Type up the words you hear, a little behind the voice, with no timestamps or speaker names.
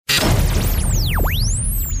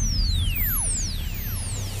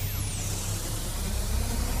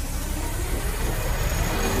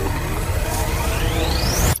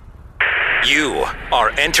are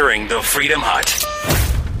entering the Freedom Hut.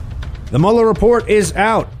 The Mueller report is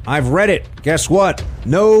out. I've read it. Guess what?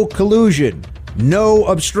 No collusion, no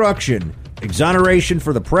obstruction, exoneration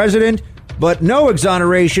for the president, but no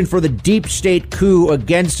exoneration for the deep state coup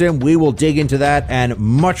against him. We will dig into that and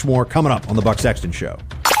much more coming up on the Buck Sexton Show.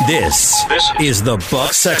 This is the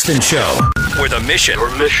Buck Sexton Show, where the mission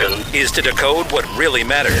is to decode what really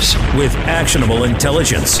matters with actionable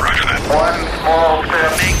intelligence. Roger that. One small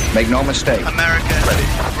step. Make no mistake. America.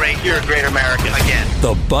 Ready. Great. You're a great American. Again.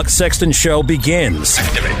 The Buck Sexton Show begins.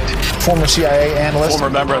 Activate. Former CIA analyst.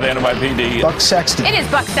 Former member of the NYPD. Buck Sexton. It is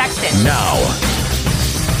Buck Sexton. Now.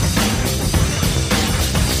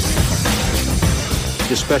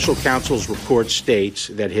 The special counsel's report states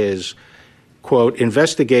that his, quote,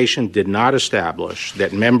 investigation did not establish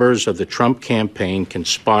that members of the Trump campaign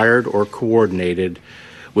conspired or coordinated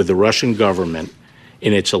with the Russian government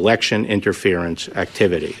in its election interference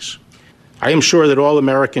activities. I am sure that all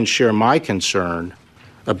Americans share my concern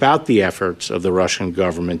about the efforts of the Russian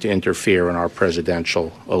government to interfere in our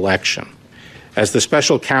presidential election. As the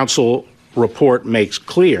special counsel report makes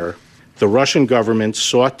clear, the Russian government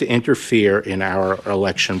sought to interfere in our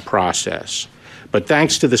election process. But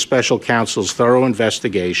thanks to the special counsel's thorough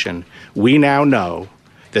investigation, we now know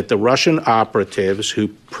that the Russian operatives who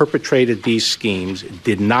perpetrated these schemes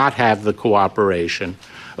did not have the cooperation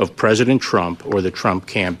of President Trump or the Trump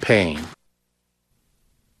campaign.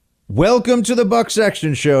 Welcome to the Buck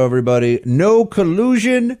Sexton Show, everybody. No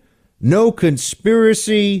collusion, no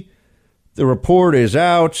conspiracy. The report is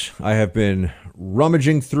out. I have been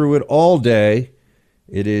rummaging through it all day.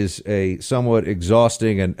 It is a somewhat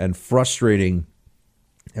exhausting and frustrating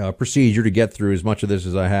procedure to get through as much of this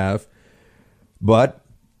as I have. But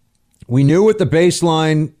we knew what the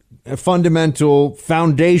baseline, fundamental,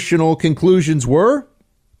 foundational conclusions were,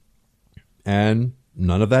 and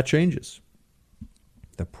none of that changes.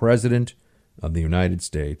 The President of the United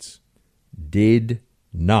States did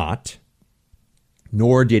not,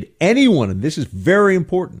 nor did anyone, and this is very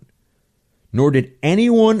important, nor did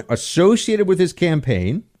anyone associated with his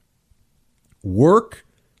campaign work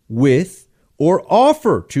with or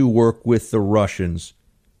offer to work with the Russians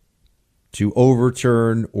to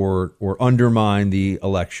overturn or undermine the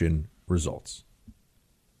election results.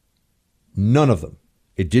 None of them.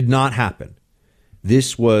 It did not happen.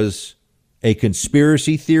 This was a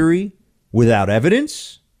conspiracy theory without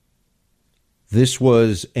evidence. This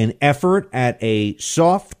was an effort at a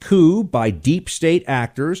soft coup by deep state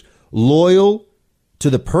actors loyal to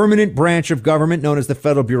the permanent branch of government known as the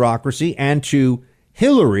federal bureaucracy and to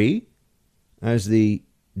Hillary as the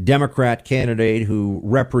Democrat candidate who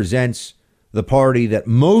represents the party that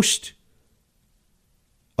most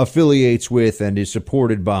affiliates with and is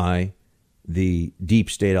supported by the deep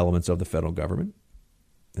state elements of the federal government,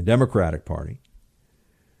 the Democratic Party.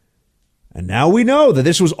 And now we know that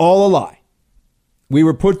this was all a lie. We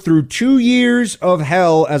were put through 2 years of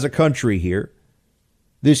hell as a country here.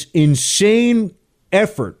 This insane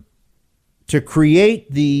effort to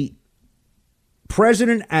create the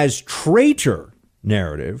president as traitor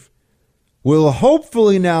narrative will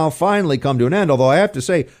hopefully now finally come to an end. Although I have to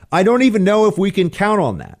say, I don't even know if we can count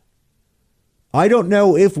on that. I don't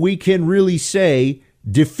know if we can really say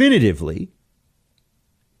definitively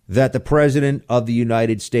that the president of the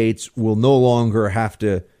United States will no longer have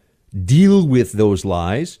to deal with those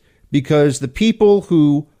lies, because the people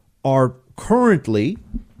who are currently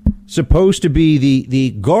supposed to be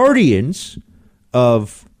the guardians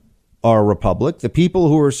of our republic, the people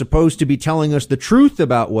who are supposed to be telling us the truth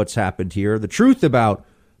about what's happened here, the truth about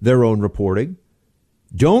their own reporting,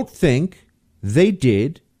 don't think they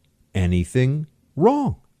did anything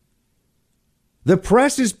wrong. The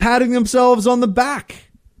press is patting themselves on the back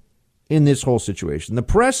in this whole situation. The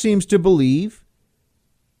press seems to believe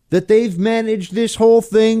that they've managed this whole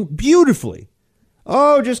thing beautifully.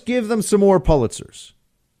 Oh, just give them some more Pulitzers.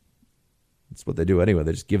 That's what they do anyway.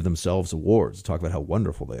 They just give themselves awards, talk about how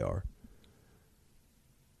wonderful they are.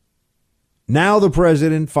 Now the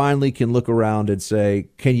president finally can look around and say,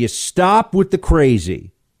 can you stop with the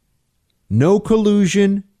crazy? No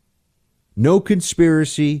collusion, no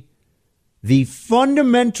conspiracy. The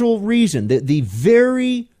fundamental reason, the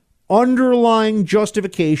very underlying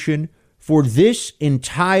justification for this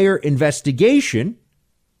entire investigation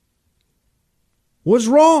was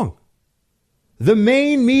wrong. The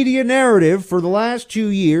main media narrative for the last 2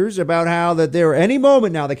 years about how that there any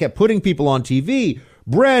moment now they kept putting people on TV,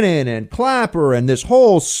 Brennan and Clapper and this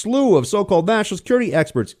whole slew of so-called national security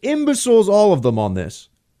experts, imbeciles, all of them on this,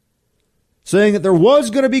 saying that there was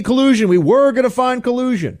going to be collusion. We were going to find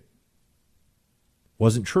collusion.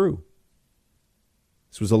 Wasn't true.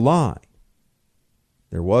 This was a lie.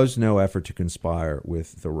 There was no effort to conspire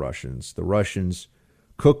with the Russians. The Russians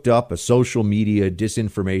cooked up a social media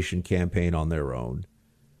disinformation campaign on their own.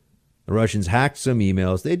 The Russians hacked some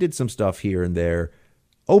emails. They did some stuff here and there.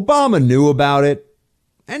 Obama knew about it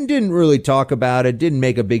and didn't really talk about it, didn't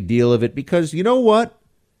make a big deal of it because you know what?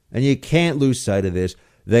 And you can't lose sight of this.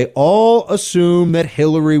 They all assumed that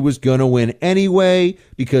Hillary was going to win anyway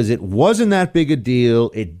because it wasn't that big a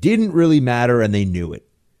deal. It didn't really matter, and they knew it.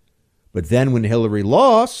 But then when Hillary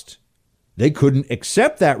lost, they couldn't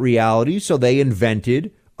accept that reality, so they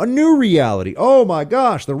invented a new reality. Oh, my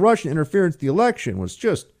gosh, the Russian interference in the election was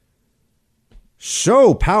just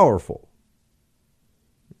so powerful.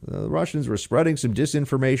 The Russians were spreading some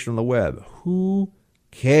disinformation on the web. Who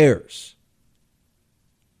cares?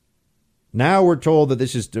 Now we're told that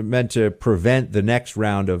this is meant to prevent the next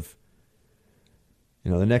round of,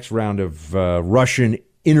 Russian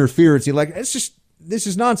interference. This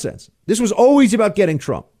is nonsense. This was always about getting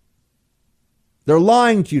Trump. They're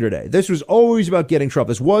lying to you today. This was always about getting Trump.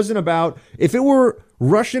 This wasn't about, if it were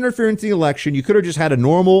Russian interference in the election, you could have just had a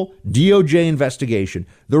normal DOJ investigation.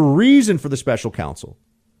 The reason for the special counsel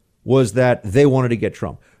was that they wanted to get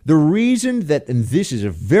Trump. The reason that, and this is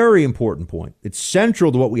a very important point, it's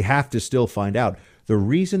central to what we have to still find out. The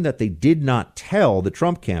reason that they did not tell the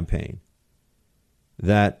Trump campaign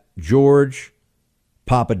that George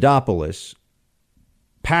Papadopoulos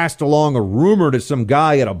passed along a rumor to some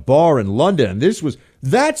guy at a bar in London, and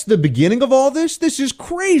that's the beginning of all this. This is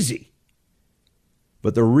crazy.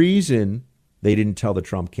 But the reason they didn't tell the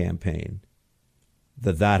Trump campaign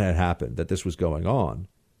that had happened, that this was going on,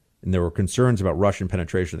 and there were concerns about Russian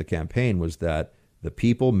penetration of the campaign, was that the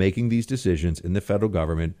people making these decisions in the federal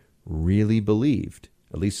government really believed,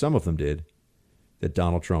 at least some of them did, that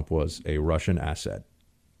Donald Trump was a Russian asset,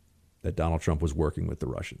 that Donald Trump was working with the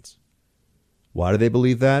Russians. Why do they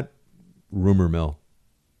believe that? Rumor mill.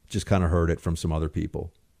 Just kind of heard it from some other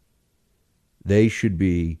people. They should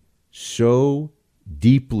be so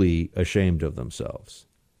deeply ashamed of themselves.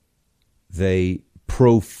 They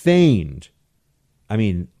profaned,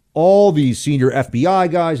 all these senior FBI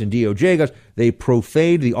guys and DOJ guys, they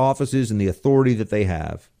profaned the offices and the authority that they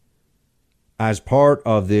have as part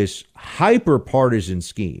of this hyper-partisan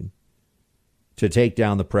scheme to take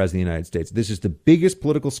down the president of the United States. This is the biggest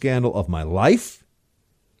political scandal of my life.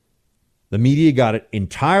 The media got it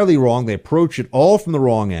entirely wrong. They approached it all from the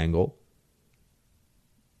wrong angle.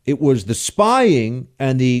 It was the spying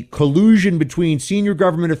and the collusion between senior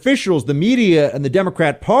government officials, the media, and the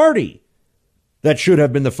Democrat Party that should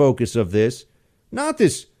have been the focus of this, not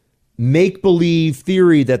this make-believe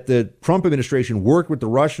theory that the Trump administration worked with the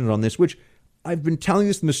Russians on this, which I've been telling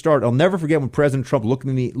this from the start. I'll never forget when President Trump looked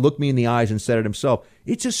me in the eyes and said it himself.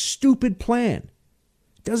 It's a stupid plan.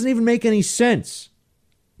 It doesn't even make any sense.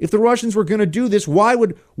 If the Russians were going to do this, what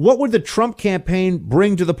would the Trump campaign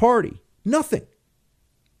bring to the party? Nothing.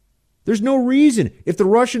 There's no reason. If the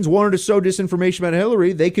Russians wanted to sow disinformation about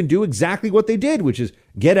Hillary, they can do exactly what they did, which is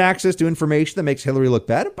get access to information that makes Hillary look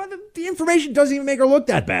bad. But the information doesn't even make her look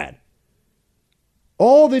that bad.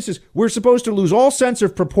 All this is, we're supposed to lose all sense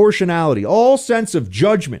of proportionality, all sense of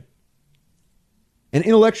judgment and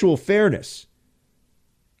intellectual fairness,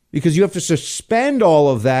 because you have to suspend all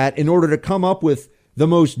of that in order to come up with the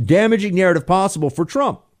most damaging narrative possible for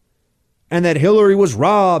Trump. And that Hillary was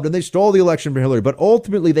robbed and they stole the election for Hillary. But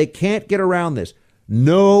ultimately, they can't get around this.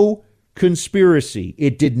 No conspiracy.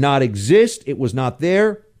 It did not exist. It was not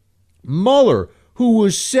there. Mueller, who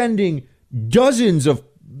was sending dozens of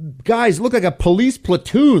guys, looked like a police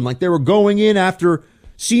platoon, like they were going in after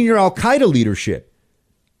senior al-Qaeda leadership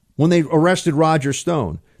when they arrested Roger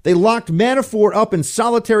Stone. They locked Manafort up in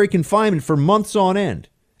solitary confinement for months on end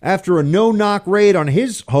after a no-knock raid on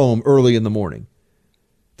his home early in the morning.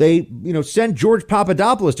 They, sent George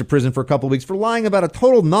Papadopoulos to prison for a couple of weeks for lying about a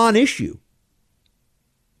total non-issue.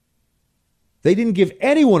 They didn't give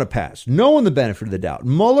anyone a pass, no one the benefit of the doubt.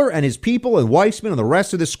 Mueller and his people and Weissman and the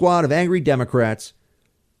rest of the squad of angry Democrats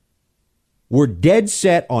were dead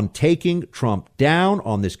set on taking Trump down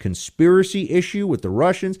on this conspiracy issue with the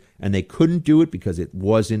Russians, and they couldn't do it because it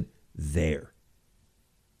wasn't there.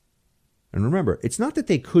 And remember, it's not that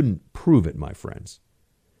they couldn't prove it, my friends.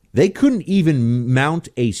 They couldn't even mount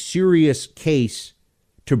a serious case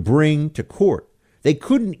to bring to court. They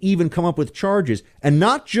couldn't even come up with charges, and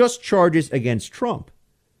not just charges against Trump,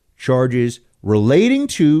 charges relating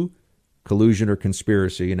to collusion or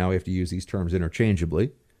conspiracy. And now we have to use these terms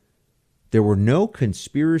interchangeably. There were no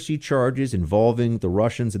conspiracy charges involving the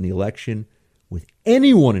Russians in the election with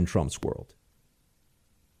anyone in Trump's world.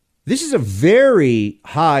 This is a very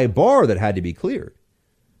high bar that had to be cleared.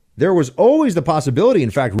 there was always the possibility,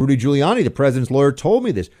 in fact, Rudy Giuliani, the president's lawyer, told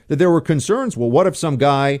me this, that there were concerns. Well, what if some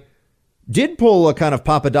guy did pull a kind of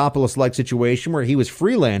Papadopoulos-like situation where he was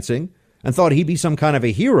freelancing and thought he'd be some kind of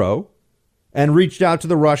a hero and reached out to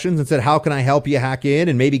the Russians and said, how can I help you hack in?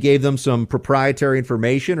 And maybe gave them some proprietary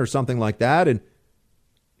information or something like that. And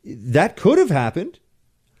that could have happened,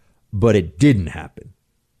 but it didn't happen.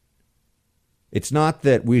 It's not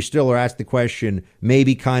that we still are asked the question,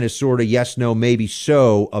 maybe kind of sort of yes, no, maybe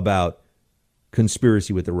so, about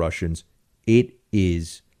conspiracy with the Russians. It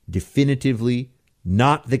is definitively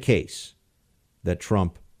not the case that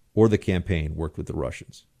Trump or the campaign worked with the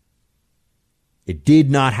Russians. It did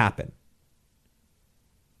not happen.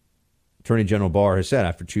 Attorney General Barr has said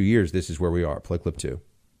after 2 years, this is where we are. Play clip 2.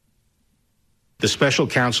 The special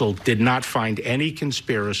counsel did not find any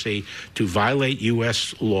conspiracy to violate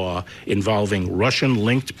U.S. law involving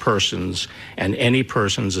Russian-linked persons and any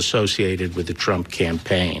persons associated with the Trump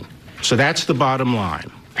campaign. So that's the bottom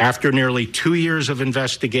line. After nearly 2 years of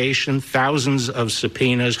investigation, thousands of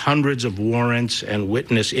subpoenas, hundreds of warrants, and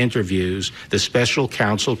witness interviews, the special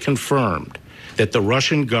counsel confirmed that the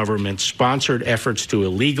Russian government sponsored efforts to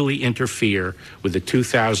illegally interfere with the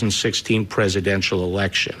 2016 presidential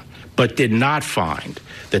election, but did not find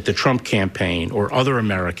that the Trump campaign or other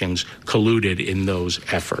Americans colluded in those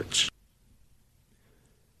efforts.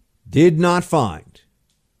 Did not find.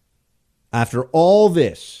 After all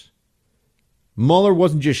this, Mueller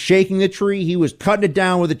wasn't just shaking the tree, he was cutting it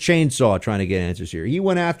down with a chainsaw trying to get answers here. He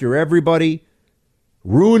went after everybody,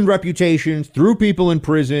 ruined reputations, threw people in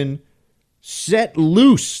prison, set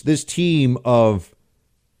loose this team of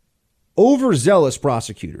overzealous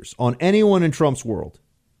prosecutors on anyone in Trump's world.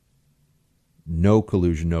 No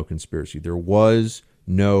collusion, no conspiracy. There was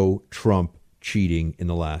no Trump cheating in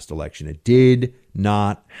the last election. It did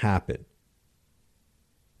not happen.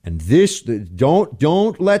 And this,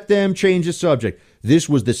 don't let them change the subject. This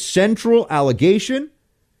was the central allegation.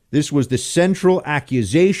 This was the central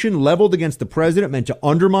accusation leveled against the president, meant to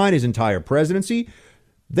undermine his entire presidency.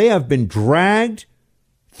 They have been dragged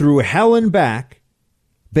through hell and back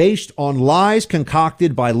based on lies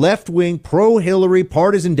concocted by left-wing, pro-Hillary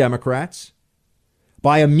partisan Democrats,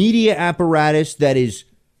 by a media apparatus that is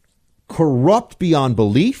corrupt beyond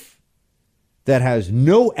belief, that has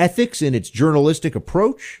no ethics in its journalistic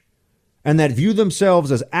approach, and that view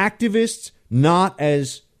themselves as activists, not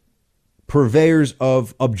as purveyors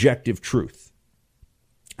of objective truth.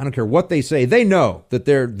 I don't care what they say. They know that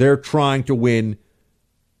they're trying to win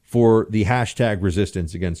for the hashtag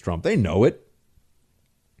resistance against Trump. They know it.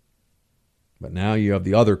 But now you have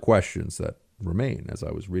the other questions that remain. As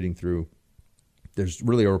I was reading through, there's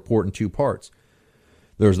really a report in two parts.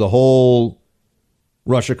 There's the whole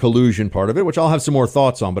Russia collusion part of it, which I'll have some more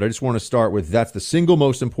thoughts on, but I just want to start with that's the single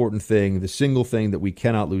most important thing, the single thing that we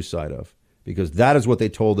cannot lose sight of, because that is what they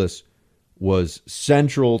told us was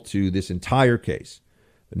central to this entire case.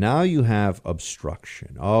 But now you have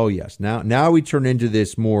obstruction. Oh, yes. Now we turn into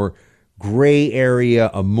this more gray area,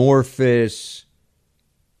 amorphous.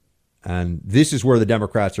 And this is where the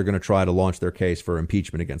Democrats are going to try to launch their case for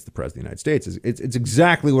impeachment against the President of the United States. It's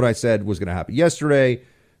exactly what I said was going to happen yesterday.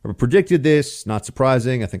 I predicted this. Not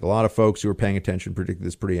surprising. I think a lot of folks who are paying attention predicted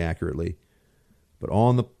this pretty accurately. But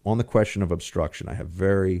on the question of obstruction, I have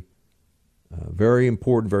very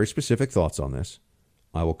important, very specific thoughts on this.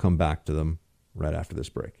 I will come back to them right after this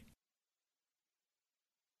break.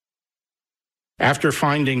 After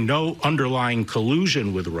finding no underlying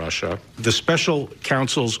collusion with Russia, the special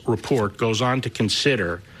counsel's report goes on to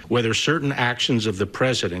consider whether certain actions of the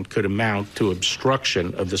president could amount to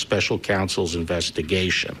obstruction of the special counsel's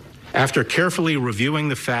investigation. After carefully reviewing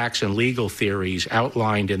the facts and legal theories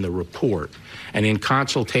outlined in the report, and in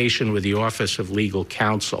consultation with the Office of Legal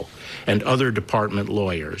Counsel and other department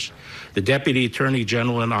lawyers, the Deputy Attorney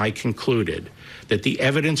General and I concluded that the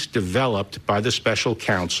evidence developed by the special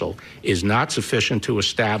counsel is not sufficient to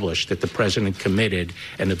establish that the president committed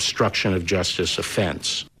an obstruction of justice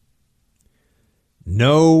offense.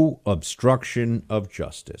 No obstruction of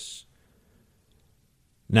justice.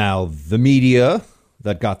 Now, the media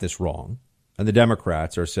that got this wrong, and the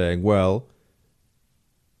Democrats are saying, well,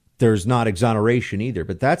 there's not exoneration either,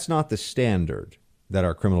 but that's not the standard that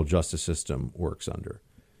our criminal justice system works under.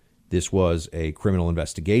 This was a criminal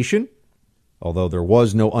investigation, although there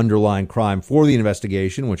was no underlying crime for the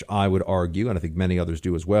investigation, which I would argue, and I think many others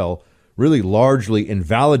do as well, really largely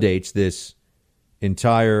invalidates this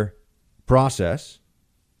entire process.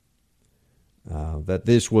 That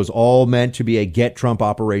this was all meant to be a get Trump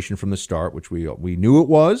operation from the start, which we knew it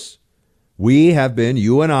was.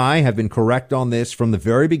 You and I have been correct on this from the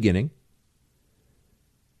very beginning.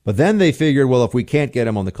 But then they figured, well, if we can't get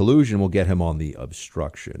him on the collusion, we'll get him on the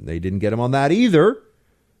obstruction. They didn't get him on that either.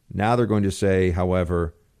 Now they're going to say,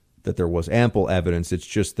 however, that there was ample evidence. It's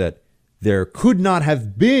just that there could not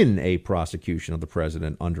have been a prosecution of the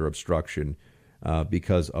president under obstruction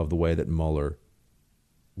because of the way that Mueller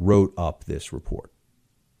wrote up this report.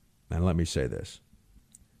 And let me say this.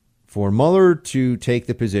 For Mueller to take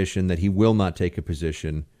the position that he will not take a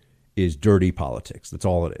position is dirty politics. That's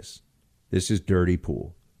all it is. This is dirty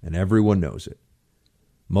pool, and everyone knows it.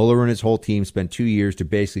 Mueller and his whole team spent 2 years to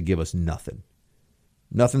basically give us nothing.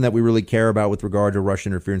 Nothing that we really care about with regard to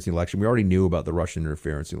Russian interference in the election. We already knew about the Russian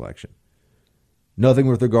interference election. Nothing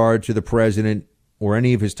with regard to the president or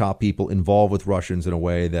any of his top people involved with Russians in a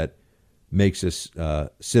way that makes us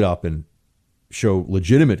sit up and show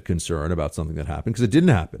legitimate concern about something that happened, because it didn't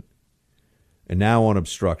happen. And now on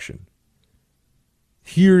obstruction.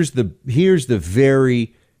 Here's the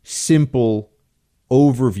very simple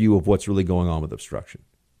overview of what's really going on with obstruction.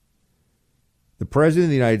 The president of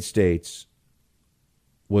the United States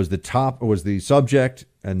was the subject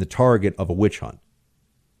and the target of a witch hunt.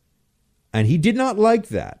 And he did not like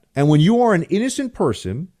that. And when you are an innocent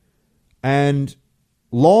person and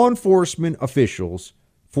law enforcement officials,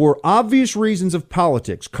 for obvious reasons of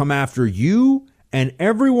politics, come after you and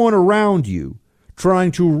everyone around you,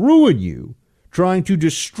 trying to ruin you, trying to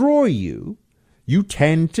destroy you, you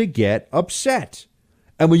tend to get upset.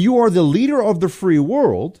 And when you are the leader of the free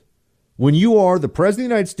world, when you are the president of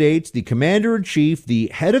the United States, the commander-in-chief, the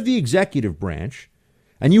head of the executive branch,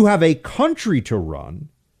 and you have a country to run,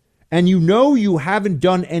 and you know you haven't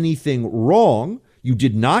done anything wrong, you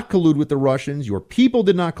did not collude with the Russians, your people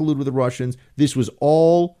did not collude with the Russians, this was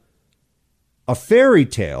all a fairy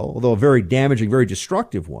tale, although a very damaging, very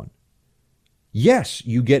destructive one. Yes,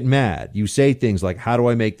 you get mad. You say things like, how do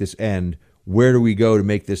I make this end? Where do we go to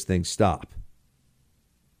make this thing stop?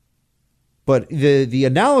 But the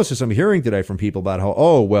analysis I'm hearing today from people about how,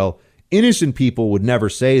 oh, well, innocent people would never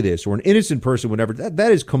say this, or an innocent person would never,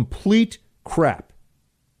 that is complete crap.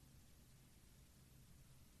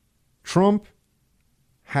 Trump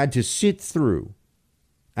had to sit through,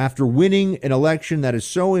 after winning an election that is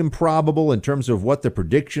so improbable in terms of what the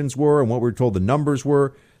predictions were and what we're told the numbers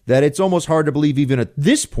were, that it's almost hard to believe even at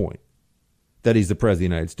this point that he's the president of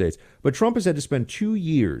the United States. But Trump has had to spend 2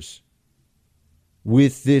 years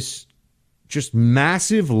with this just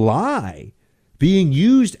massive lie being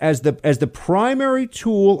used as the primary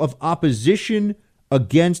tool of opposition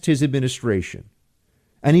against his administration.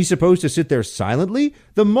 And he's supposed to sit there silently?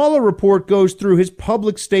 The Mueller report goes through his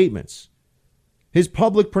public statements, his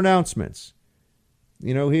public pronouncements,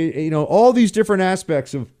 all these different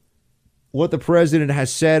aspects of what the president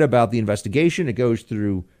has said about the investigation. It goes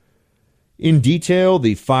through in detail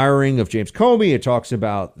the firing of James Comey. It talks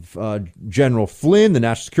about General Flynn, the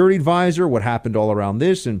national security advisor, what happened all around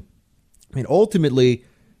this. And ultimately,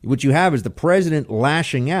 what you have is the president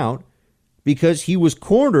lashing out because he was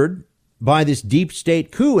cornered by this deep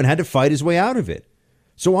state coup and had to fight his way out of it.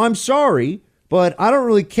 So I'm sorry, but I don't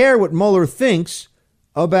really care what Mueller thinks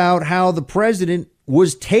about how the president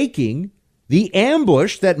was taking the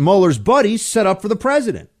ambush that Mueller's buddies set up for the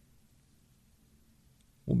president.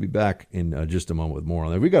 We'll be back in just a moment with more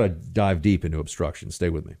on that. We got to dive deep into obstruction. Stay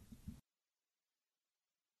with me.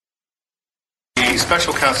 The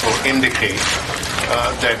special counsel indicate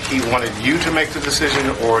that he wanted you to make the decision,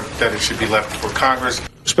 or that it should be left for Congress.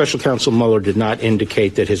 Special Counsel Mueller did not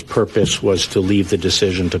indicate that his purpose was to leave the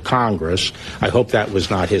decision to Congress. I hope that was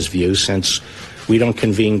not his view, since we don't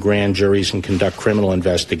convene grand juries and conduct criminal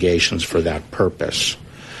investigations for that purpose.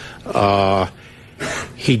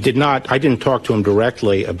 He did not. I didn't talk to him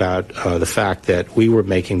directly about the fact that we were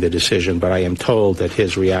making the decision, but I am told that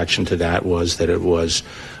his reaction to that was that it was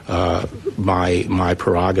my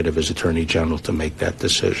prerogative as Attorney General to make that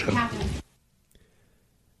decision.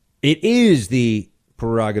 It is the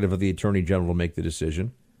prerogative of the Attorney General to make the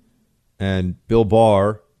decision, and Bill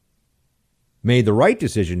Barr made the right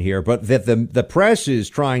decision here, but that the press is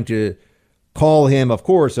trying to call him, of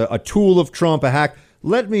course, a tool of Trump, a hack.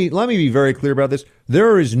 Let me be very clear about this.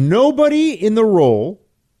 There is nobody in the role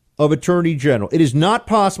of Attorney General. It is not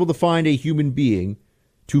possible to find a human being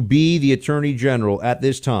to be the Attorney General at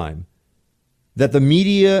this time that the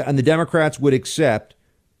media and the Democrats would accept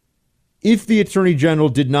if the Attorney General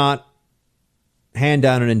did not hand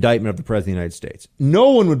down an indictment of the President of the United States.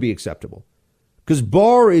 No one would be acceptable, because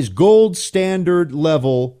Barr is gold standard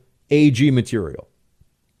level AG material.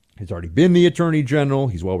 He's already been the Attorney General.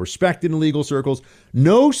 He's well respected in legal circles.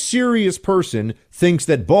 No serious person thinks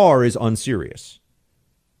that Barr is unserious.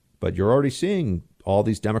 But you're already seeing all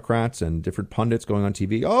these Democrats and different pundits going on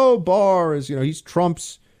TV. Oh, Barr is, he's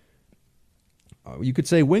Trump's you could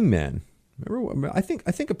say wingman. Remember, I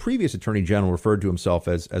think a previous attorney general referred to himself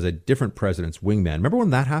as a different president's wingman. Remember when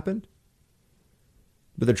that happened?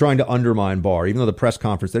 But they're trying to undermine Barr, even though the press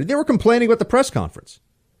conference, they were complaining about the press conference,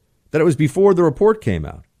 that it was before the report came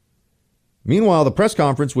out. Meanwhile, the press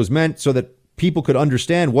conference was meant so that people could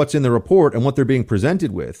understand what's in the report and what they're being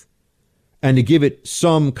presented with, and to give it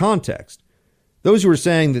some context. Those who were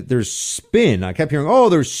saying that there's spin, I kept hearing, oh,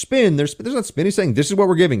 there's spin. There's not spin. He's saying, this is what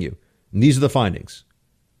we're giving you. And these are the findings.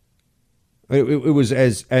 It was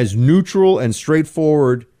as neutral and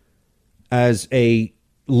straightforward as a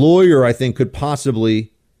lawyer, I think, could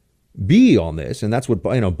possibly be on this. And that's what,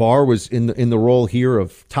 Barr was in the role here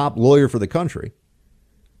of top lawyer for the country.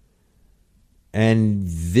 And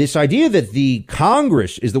this idea that the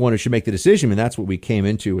Congress is the one who should make the decision, and that's what we came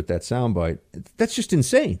into with that soundbite, that's just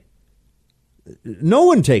insane. No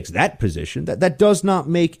one takes that position. That does not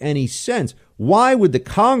make any sense. Why would the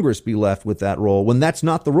Congress be left with that role when that's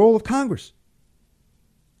not the role of Congress?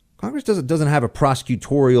 Congress doesn't have a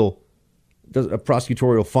prosecutorial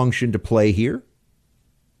function to play here.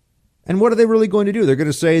 And what are they really going to do? They're going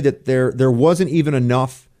to say that there wasn't even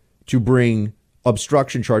enough to bring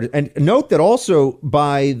obstruction charges. And note that also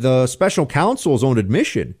by the special counsel's own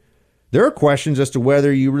admission, there are questions as to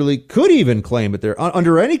whether you really could even claim that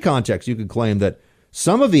under any context, you could claim that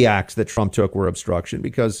some of the acts that Trump took were obstruction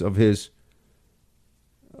because of his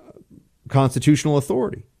constitutional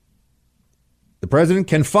authority. The president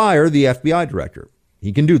can fire the FBI director.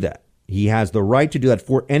 He can do that. He has the right to do that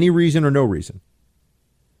for any reason or no reason.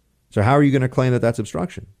 So how are you going to claim that that's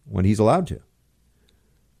obstruction when he's allowed to?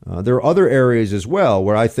 There are other areas as well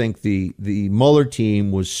where I think the Mueller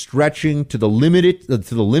team was stretching to the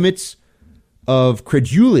limits of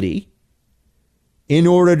credulity in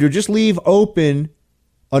order to just leave open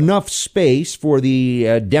enough space for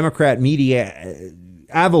the Democrat media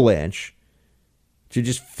avalanche to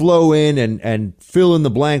just flow in and fill in the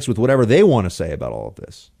blanks with whatever they want to say about all of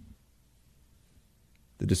this.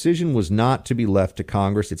 The decision was not to be left to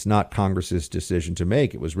Congress. It's not Congress's decision to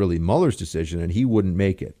make. It was really Mueller's decision, and he wouldn't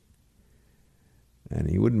make it. And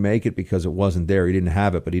he wouldn't make it because it wasn't there. He didn't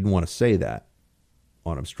have it, but he didn't want to say that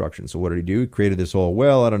on obstruction. So what did he do? He created this whole,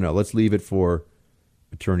 I don't know, let's leave it for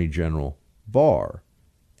Attorney General Barr.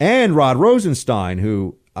 And Rod Rosenstein,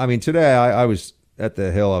 who, today I was at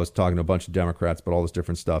the Hill, I was talking to a bunch of Democrats about all this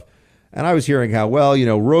different stuff. And I was hearing how,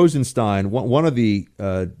 Rosenstein, one of the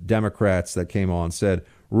Democrats that came on said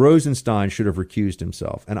Rosenstein should have recused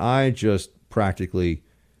himself. And I just practically,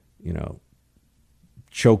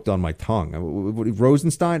 choked on my tongue.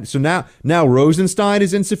 Rosenstein? So now Rosenstein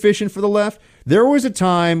is insufficient for the left? There was a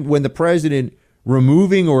time when the president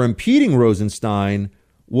removing or impeding Rosenstein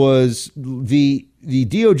was the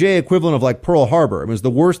DOJ equivalent of like Pearl Harbor. It was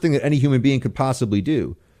the worst thing that any human being could possibly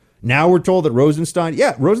do. Now we're told that Rosenstein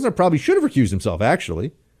probably should have recused himself,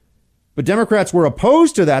 actually. But Democrats were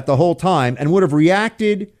opposed to that the whole time and would have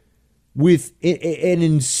reacted with an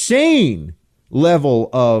insane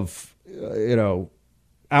level of,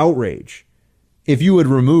 outrage if you had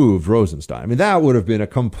removed Rosenstein. That would have been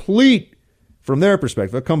from their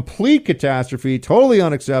perspective, a complete catastrophe, totally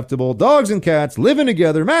unacceptable. Dogs and cats living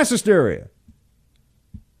together, mass hysteria.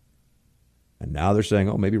 And now they're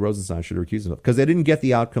saying, maybe Rosenstein should have recused himself because they didn't get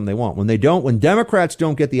the outcome they want. When Democrats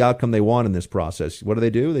don't get the outcome they want in this process, what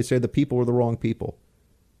do? They say the people were the wrong people.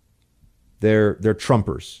 They're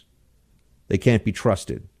Trumpers. They can't be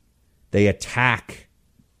trusted. They attack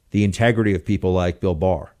the integrity of people like Bill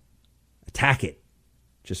Barr. Attack it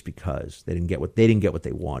just because they didn't get what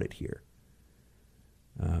they wanted here.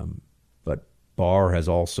 But Barr has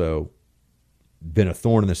also been a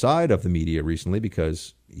thorn in the side of the media recently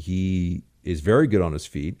because he is very good on his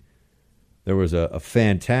feet. There was a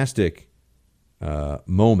fantastic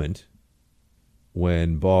moment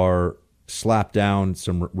when Barr slapped down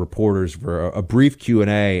some reporters for a brief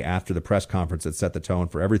Q&A after the press conference that set the tone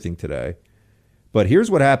for everything today. But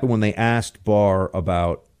here's what happened when they asked Barr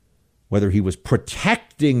about whether he was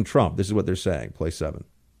protecting Trump. This is what they're saying. Play 7.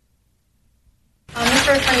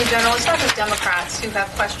 Mr. Attorney General, it's not just Democrats who have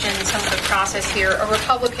questioned some of the process here. A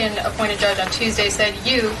Republican-appointed judge on Tuesday said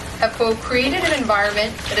you have, quote, created an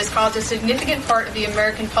environment that has caused a significant part of the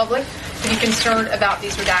American public to be concerned about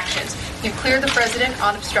these redactions. You've cleared the president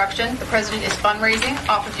on obstruction. The president is fundraising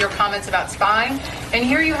off of your comments about spying. And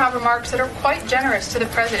here you have remarks that are quite generous to the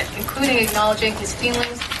president, including acknowledging his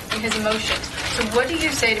feelings and his emotions. So what do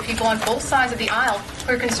you say to people on both sides of the aisle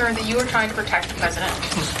who are concerned that you are trying to protect the president?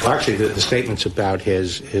 Well, actually, the statements about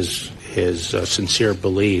his sincere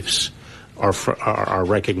beliefs are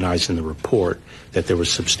recognized in the report that there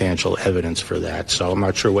was substantial evidence for that. So I'm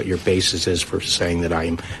not sure what your basis is for saying that I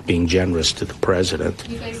am being generous to the president.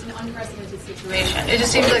 You face an unprecedented situation. It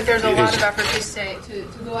just seems like there's a lot of effort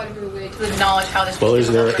to go out of your way to acknowledge how this. Well,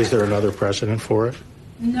 is there another precedent for it?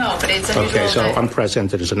 No, but it's unusual. Okay, so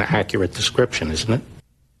unprecedented is an accurate description, isn't it?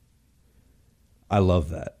 I love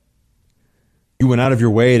that. You went out of your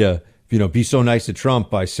way to, be so nice to Trump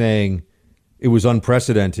by saying it was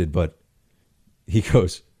unprecedented, but he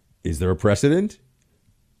goes, is there a precedent?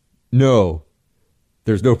 No,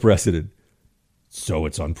 there's no precedent. So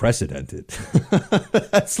it's unprecedented.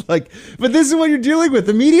 That's like, but this is what you're dealing with.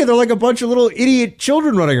 The media, they're like a bunch of little idiot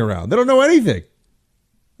children running around. They don't know anything.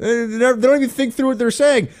 They don't even think through what they're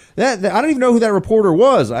saying. I don't even know who that reporter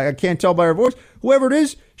was. I can't tell by her voice. Whoever it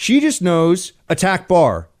is, she just knows attack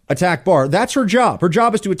Barr. Attack Barr. That's her job. Her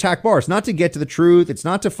job is to attack Barr. It's not to get to the truth. It's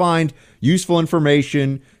not to find useful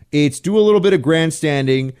information. It's do a little bit of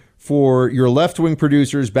grandstanding for your left-wing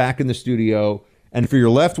producers back in the studio and for your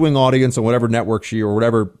left-wing audience on whatever network she or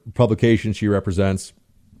whatever publication she represents,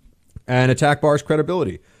 and attack Barr's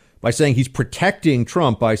credibility by saying he's protecting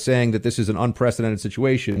Trump by saying that this is an unprecedented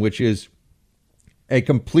situation, which is a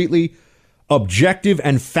completely objective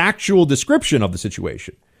and factual description of the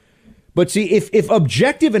situation. But see, if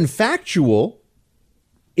objective and factual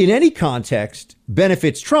in any context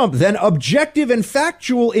benefits Trump, then objective and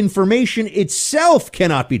factual information itself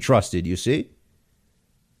cannot be trusted, you see?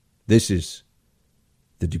 This is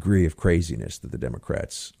the degree of craziness that the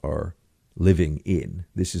Democrats are living in.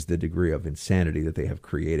 This is the degree of insanity that they have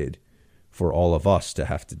created for all of us to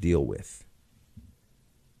have to deal with.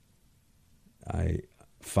 I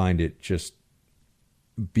find it just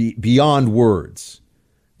beyond words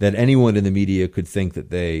that anyone in the media could think that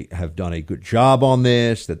they have done a good job on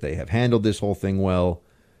this, that they have handled this whole thing well.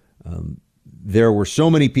 There were so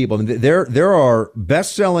many people. I mean, there are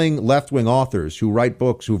best-selling left-wing authors who write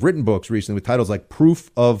books, who've written books recently with titles like Proof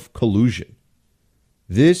of Collusion.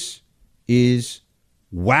 This is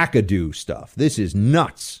wackadoo stuff. This is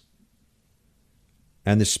nuts.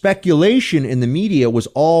 And the speculation in the media was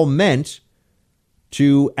all meant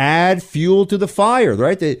to add fuel to the fire,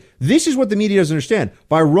 right? This is what the media doesn't understand.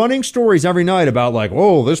 By running stories every night about like,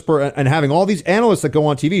 and having all these analysts that go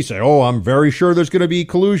on TV say, I'm very sure there's going to be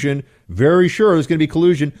collusion, very sure there's going to be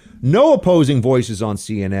collusion. No opposing voices on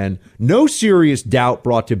CNN, no serious doubt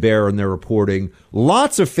brought to bear in their reporting,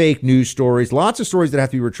 lots of fake news stories, lots of stories that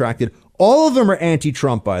have to be retracted. All of them are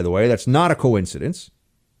anti-Trump, by the way. That's not a coincidence.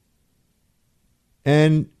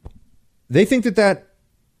 And they think that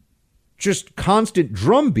just constant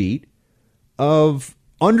drumbeat of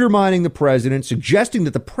undermining the president, suggesting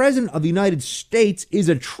that the president of the United States is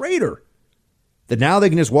a traitor, that now they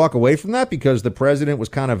can just walk away from that because the president was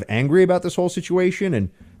kind of angry about this whole situation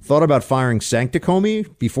and thought about firing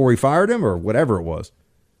Sancticomey before he fired him or whatever it was.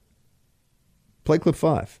 Play clip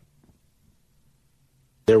 5.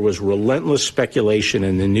 There was relentless speculation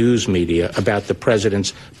in the news media about the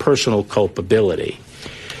president's personal culpability.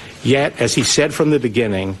 Yet, as he said from the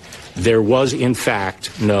beginning, there was, in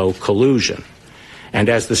fact, no collusion. And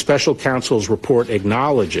as the special counsel's report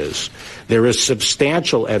acknowledges, there is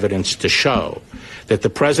substantial evidence to show that the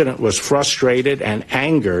president was frustrated and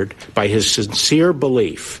angered by his sincere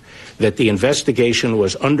belief that the investigation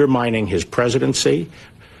was undermining his presidency,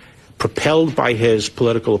 propelled by his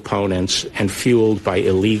political opponents, and fueled by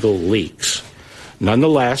illegal leaks.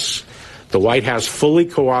 Nonetheless, the White House fully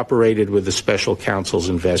cooperated with the special counsel's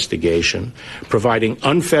investigation, providing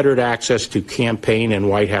unfettered access to campaign and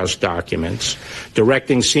White House documents,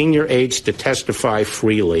 directing senior aides to testify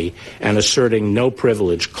freely, and asserting no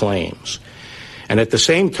privilege claims. And at the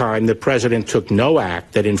same time, the president took no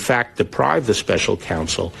act that in fact deprived the special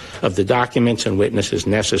counsel of the documents and witnesses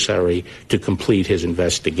necessary to complete his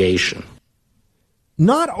investigation.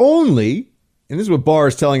 Not only, and this is what Barr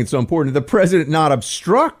is telling it's so important, the president not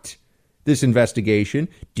obstruct this investigation,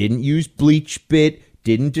 didn't use BleachBit,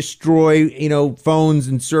 didn't destroy, phones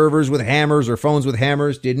and servers with hammers or phones with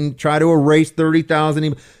hammers, didn't try to erase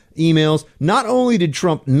 30,000 emails. Not only did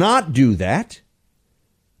Trump not do that,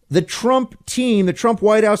 the Trump team, the Trump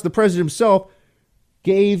White House, the president himself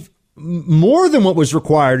gave more than what was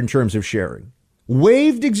required in terms of sharing,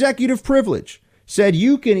 waived executive privilege, said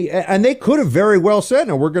you can, and they could have very well said,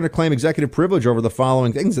 no, we're going to claim executive privilege over the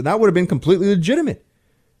following things, and that would have been completely legitimate.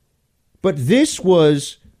 But this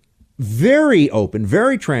was very open,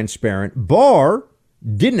 very transparent. Barr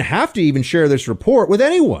didn't have to even share this report with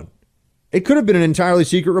anyone. It could have been an entirely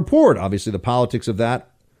secret report. Obviously, the politics of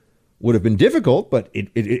that would have been difficult, but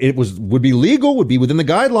it would be legal, would be within the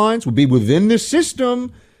guidelines, would be within the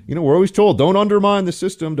system we're always told, don't undermine the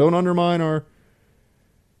system, don't undermine our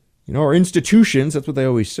institutions. That's what they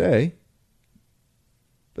always say.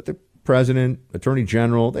 But the president, attorney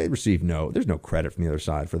general, they receive there's no credit from the other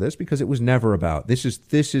side for this, because it was never about, this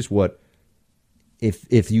is what,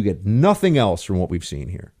 if you get nothing else from what we've seen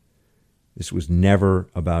here, this was never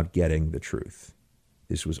about getting the truth.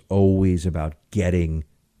 This was always about getting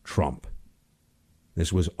Trump.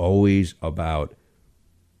 This was always about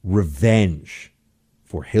revenge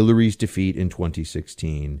for Hillary's defeat in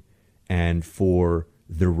 2016 and for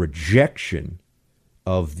the rejection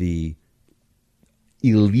of the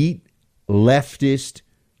elite leftist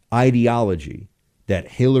ideology that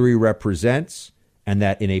Hillary represents, and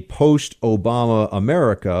that in a post-Obama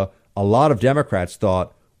America, a lot of Democrats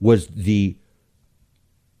thought was the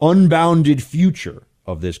unbounded future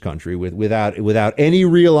of this country, without any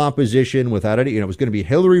real opposition, without any, it was going to be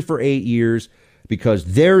Hillary for 8 years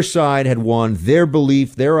because their side had won, their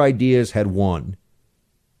belief, their ideas had won.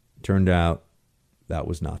 Turned out that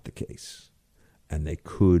was not the case, and they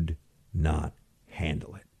could not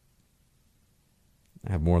handle it.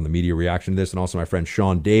 I have more on the media reaction to this, and also my friend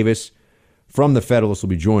Sean Davis from The Federalist will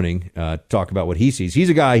be joining, talk about what he sees. He's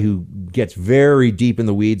a guy who gets very deep in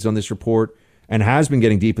the weeds on this report and has been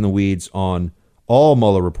getting deep in the weeds on all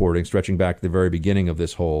Mueller reporting, stretching back to the very beginning of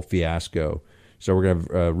this whole fiasco. So we're going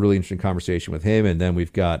to have a really interesting conversation with him. And then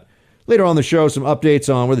we've got, later on the show, some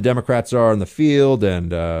updates on where the Democrats are in the field.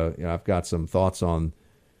 And I've got some thoughts on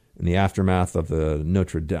in the aftermath of the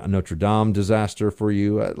Notre Dame disaster for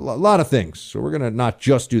you. A lot of things. So we're going to not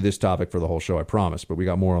just do this topic for the whole show, I promise. But we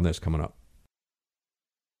got more on this coming up.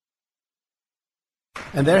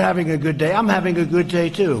 And they're having a good day. I'm having a good day,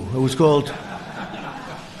 too. It was called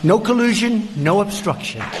No Collusion, No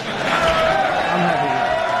Obstruction. I'm having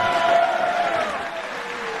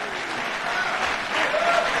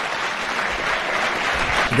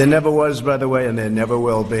a... There never was, by the way, and there never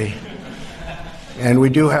will be. And we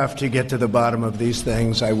do have to get to the bottom of these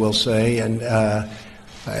things, I will say. And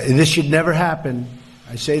this should never happen.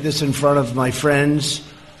 I say this in front of my friends,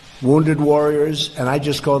 wounded warriors, and I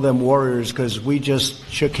just call them warriors because we just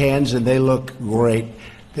shook hands and they look great.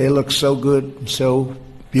 They look so good, so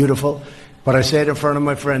beautiful. But I say it in front of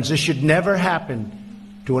my friends, this should never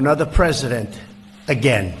happen to another president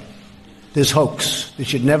again. This hoax, this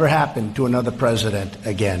should never happen to another president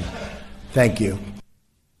again. Thank you.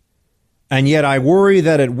 And yet I worry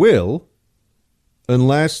that it will,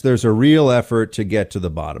 unless there's a real effort to get to the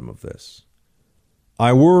bottom of this.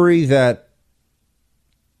 I worry that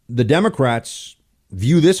the Democrats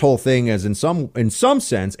view this whole thing as, in some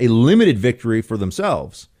sense, a limited victory for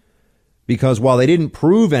themselves. Because while they didn't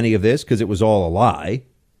prove any of this, because it was all a lie,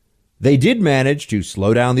 they did manage to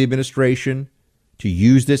slow down the administration, to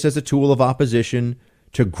use this as a tool of opposition,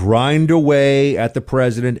 to grind away at the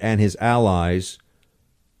president and his allies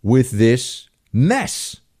with this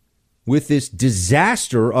mess, with this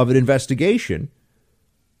disaster of an investigation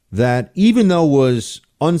that, even though was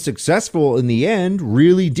unsuccessful in the end,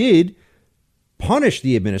 really did punish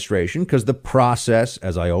the administration, because the process,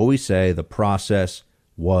 as I always say, the process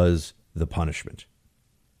was the punishment.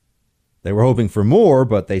 They were hoping for more,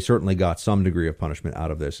 but they certainly got some degree of punishment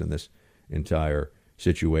out of this in this entire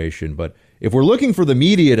situation. But if we're looking for the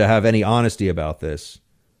media to have any honesty about this,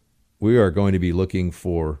 we are going to be looking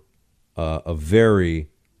for a very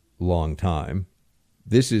long time.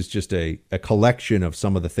 This is just a collection of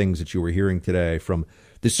some of the things that you were hearing today from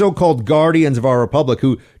the so-called guardians of our republic,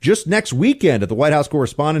 who just next weekend at the White House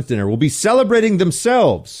Correspondents' Dinner will be celebrating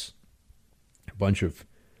themselves. A bunch of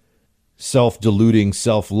self-deluding,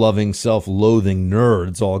 self-loving, self-loathing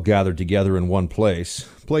nerds all gathered together in one place.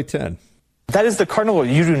 Play 10. That is the cardinal rule.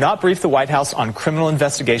 You do not brief the White House on criminal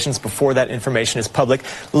investigations before that information is public,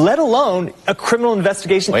 let alone a criminal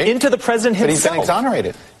investigation into the president himself. But he's been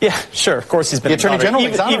exonerated. Yeah, sure. Of course he's been exonerated. The Attorney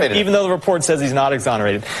General exonerated. Even though the report says he's not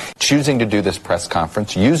exonerated. Choosing to do this press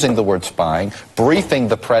conference, using the word spying, briefing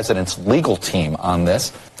the president's legal team on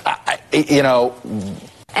this,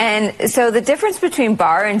 And so the difference between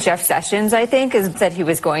Barr and Jeff Sessions, I think, is that he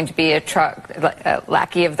was going to be a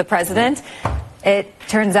lackey of the president. It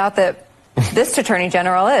turns out that this attorney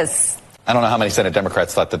general is. I don't know how many Senate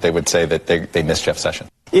Democrats thought that they would say that they missed Jeff Sessions.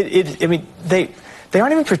 They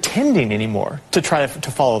aren't even pretending anymore to try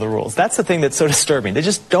to follow the rules. That's the thing that's so disturbing. They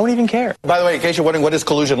just don't even care. By the way, in case you're wondering, what does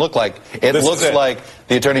collusion look like? It looks like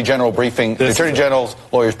the Attorney General briefing, the Attorney General's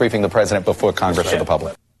lawyers briefing the president before Congress or the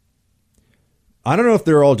public. I don't know if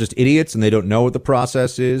they're all just idiots and they don't know what the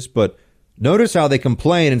process is, but notice how they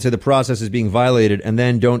complain and say the process is being violated and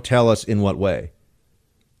then don't tell us in what way.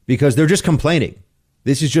 Because they're just complaining.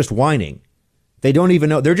 This is just whining. They don't even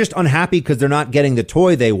know. They're just unhappy because they're not getting the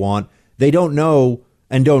toy they want. They don't know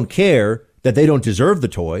and don't care that they don't deserve the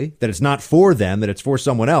toy, that it's not for them, that it's for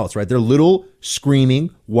someone else, right? They're little, screaming,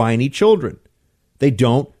 whiny children. They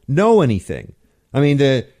don't know anything. I mean,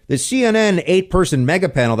 the CNN 8-person mega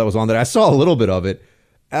panel that was on that, I saw a little bit of it.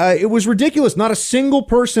 It was ridiculous. Not a single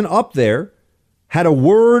person up there had a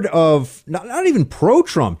word of, not even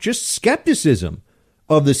pro-Trump, just skepticism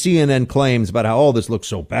of the CNN claims about how all this looks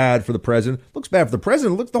so bad for the president. Looks bad for the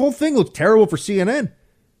president. The whole thing looks terrible for CNN.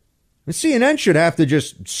 And CNN should have to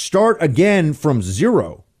just start again from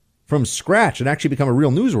zero, from scratch, and actually become a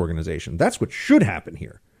real news organization. That's what should happen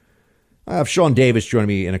here. I have Sean Davis joining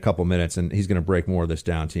me in a couple minutes, and he's going to break more of this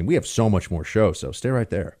down, team. We have so much more show, so stay right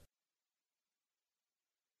there.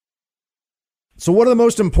 So what are the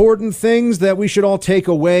most important things that we should all take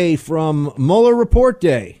away from Mueller Report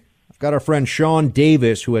Day? I've got our friend Sean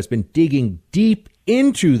Davis, who has been digging deep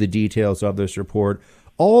into the details of this report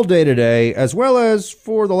all day today, as well as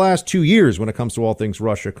for the last 2 years when it comes to all things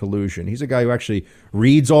Russia collusion. He's a guy who actually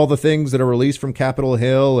reads all the things that are released from Capitol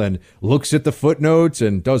Hill and looks at the footnotes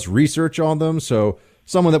and does research on them. So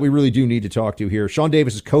someone that we really do need to talk to here. Sean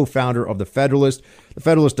Davis is co-founder of The Federalist,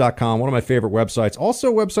 thefederalist.com, one of my favorite websites.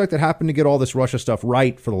 Also a website that happened to get all this Russia stuff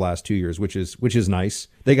right for the last 2 years, which is nice.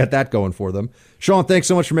 They got that going for them. Sean, thanks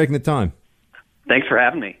so much for making the time. Thanks for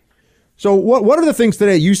having me. So what are the things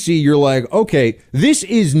today you see you're like, okay, this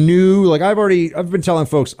is new? Like I've been telling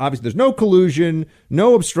folks, obviously there's no collusion,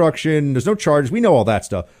 no obstruction, there's no charges. We know all that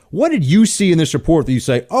stuff. What did you see in this report that you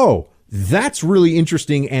say, oh, that's really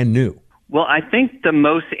interesting and new? Well, I think the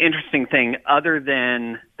most interesting thing, other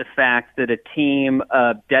than the fact that a team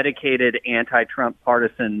of dedicated anti-Trump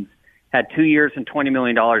partisans had 2 years and $20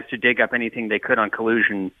 million to dig up anything they could on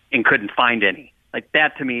collusion and couldn't find any. Like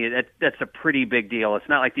that, to me, that's a pretty big deal. It's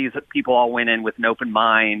not like these people all went in with an open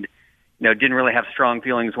mind, didn't really have strong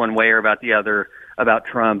feelings one way or about the other about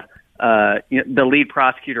Trump. The lead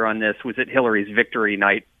prosecutor on this was at Hillary's victory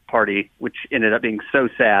night party, which ended up being so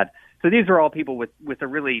sad. So these are all people with a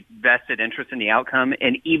really vested interest in the outcome,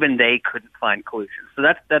 and even they couldn't find collusion. So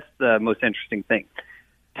that's the most interesting thing.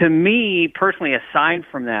 To me, personally, aside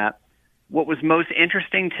from that, what was most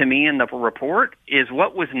interesting to me in the report is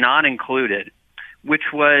what was not included,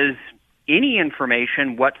 which was any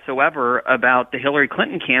information whatsoever about the Hillary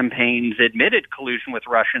Clinton campaign's admitted collusion with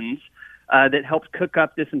Russians that helped cook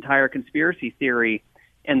up this entire conspiracy theory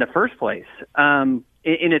in the first place. And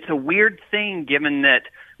it's a weird thing given that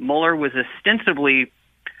Mueller was ostensibly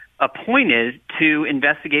appointed to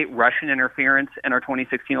investigate Russian interference in our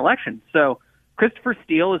 2016 election. So Christopher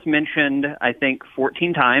Steele is mentioned, I think,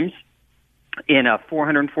 14 times in a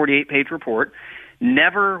 448-page report.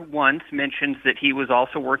 Never once mentions that he was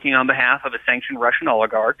also working on behalf of a sanctioned Russian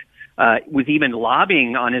oligarch, was even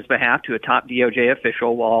lobbying on his behalf to a top DOJ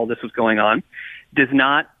official while all this was going on. Does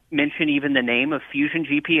not mention even the name of Fusion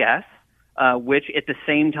GPS, which at the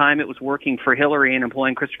same time it was working for Hillary and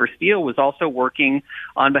employing Christopher Steele, was also working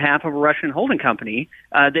on behalf of a Russian holding company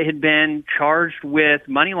that had been charged with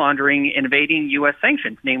money laundering and evading U.S.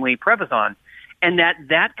 sanctions, namely Prevazon. And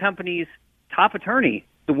that company's top attorney,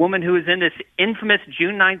 the woman who was in this infamous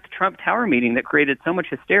June 9th Trump Tower meeting that created so much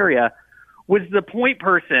hysteria, was the point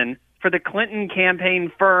person for the Clinton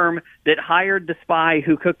campaign firm that hired the spy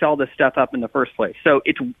who cooked all this stuff up in the first place. So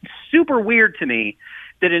it's super weird to me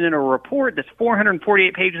that in a report that's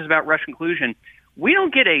 448 pages about Russian collusion, we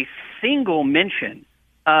don't get a single mention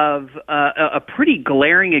of a pretty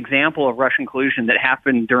glaring example of Russian collusion that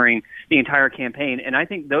happened during the entire campaign. And I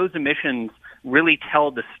think those omissions really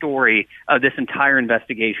tell the story of this entire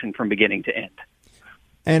investigation from beginning to end.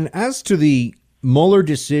 And as to the Mueller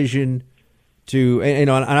decision to,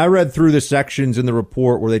 and I read through the sections in the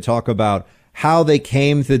report where they talk about how they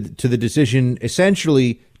came to the decision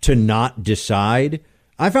essentially to not decide.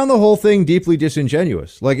 I found the whole thing deeply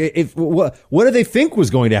disingenuous. Like, what did they think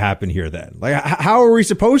was going to happen here then? Like, how are we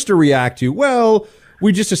supposed to react to, well,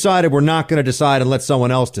 we just decided we're not going to decide and let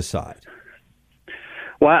someone else decide?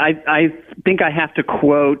 Well, I think I have to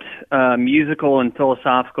quote musical and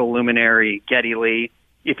philosophical luminary Geddy Lee.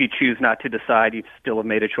 If you choose not to decide, you still have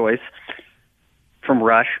made a choice. From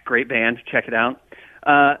Rush, great band, check it out.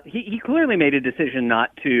 He clearly made a decision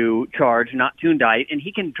not to charge, not to indict, and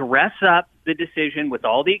he can dress up the decision with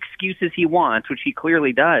all the excuses he wants, which he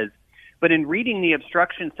clearly does. But in reading the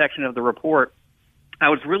obstruction section of the report, I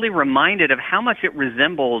was really reminded of how much it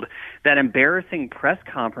resembled that embarrassing press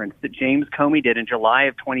conference that James Comey did in July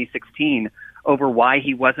of 2016 over why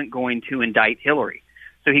he wasn't going to indict Hillary.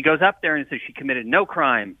 So he goes up there and says she committed no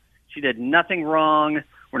crime. She did nothing wrong.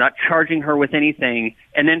 We're not charging her with anything.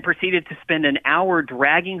 And then proceeded to spend an hour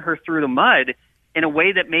dragging her through the mud in a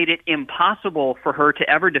way that made it impossible for her to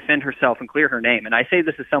ever defend herself and clear her name. And I say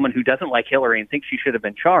this as someone who doesn't like Hillary and thinks she should have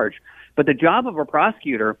been charged. But the job of a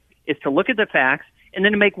prosecutor is to look at the facts and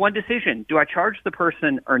then to make one decision. Do I charge the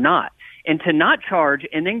person or not? And to not charge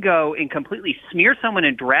and then go and completely smear someone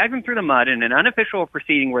and drag them through the mud in an unofficial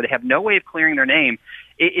proceeding where they have no way of clearing their name,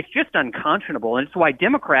 it's just unconscionable. And it's why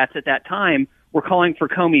Democrats at that time were calling for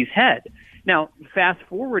Comey's head. Now, fast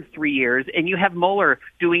forward 3 years, and you have Mueller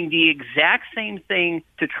doing the exact same thing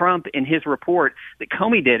to Trump in his report that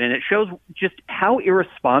Comey did, and it shows just how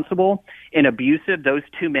irresponsible and abusive those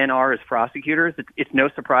two men are as prosecutors. It's no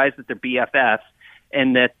surprise that they're BFFs,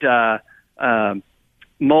 and that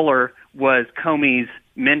Mueller was Comey's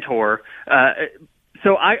mentor.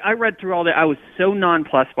 So I read through all that. I was so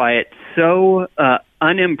nonplussed by it, so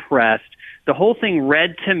unimpressed. The whole thing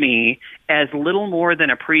read to me as little more than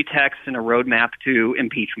a pretext and a roadmap to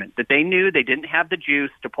impeachment, that they knew they didn't have the juice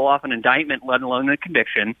to pull off an indictment, let alone a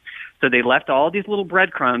conviction. So they left all these little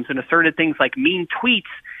breadcrumbs and asserted things like mean tweets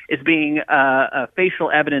as being a facial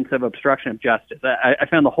evidence of obstruction of justice. I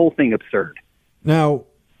found the whole thing absurd. Now,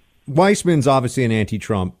 Weissman's obviously an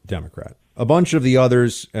anti-Trump Democrat. A bunch of the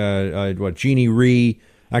others, Jeannie Rhee,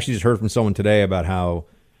 I actually just heard from someone today about how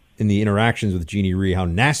in the interactions with Jeannie Rhee, how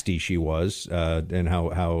nasty she was and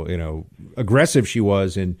how aggressive she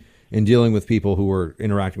was in dealing with people who were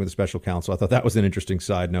interacting with the special counsel. I thought that was an interesting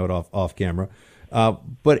side note off camera.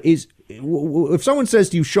 But if someone says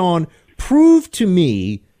to you, Sean, prove to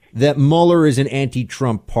me that Mueller is an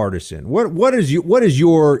anti-Trump partisan, what is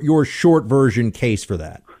your short version case for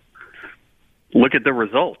that? Look at the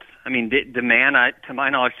results. I mean, the man, to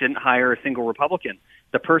my knowledge, didn't hire a single Republican.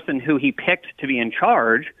 The person who he picked to be in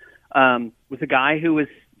charge was a guy who was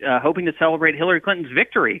hoping to celebrate Hillary Clinton's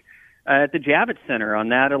victory at the Javits Center on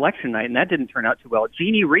that election night, and that didn't turn out too well.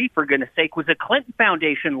 Jeannie Rhee, for goodness sake, was a Clinton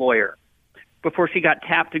Foundation lawyer before she got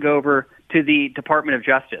tapped to go over to the Department of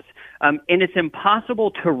Justice. And it's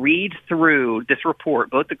impossible to read through this report,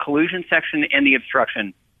 both the collusion section and the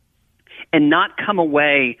obstruction, and not come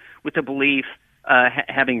away with the belief,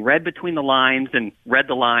 having read between the lines and read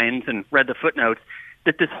the footnotes,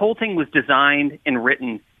 that this whole thing was designed and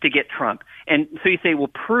written to get Trump. And so you say, well,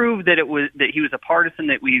 prove that he was a partisan,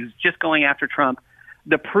 that he was just going after Trump.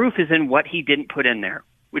 The proof is in what he didn't put in there,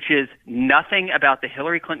 which is nothing about the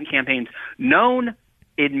Hillary Clinton campaign's known,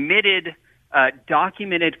 admitted,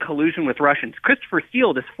 documented collusion with Russians. Christopher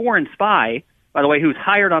Steele, this foreign spy, by the way, who's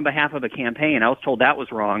hired on behalf of a campaign, I was told that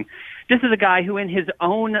was wrong. This is a guy who in his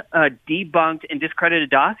own debunked and discredited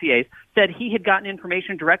dossiers said he had gotten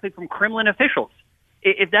information directly from Kremlin officials.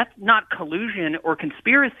 If that's not collusion or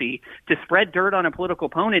conspiracy to spread dirt on a political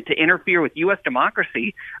opponent to interfere with U.S.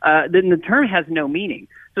 democracy, then the term has no meaning.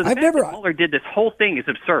 So the fact that Mueller did this whole thing is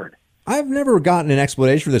absurd. I've never gotten an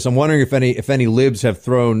explanation for this. I'm wondering if any libs have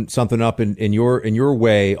thrown something up in your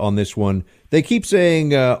way on this one. They keep saying,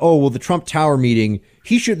 the Trump Tower meeting,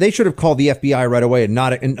 they should have called the FBI right away and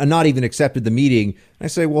not even accepted the meeting. I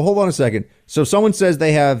say, well, hold on a second. So someone says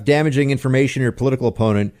they have damaging information to your political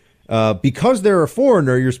opponent. Because they're a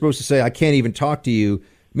foreigner, you're supposed to say, I can't even talk to you.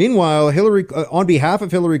 Meanwhile, on behalf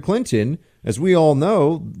of Hillary Clinton, as we all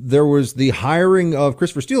know, there was the hiring of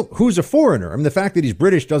Christopher Steele, who's a foreigner. I mean, the fact that he's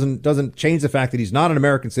British doesn't change the fact that he's not an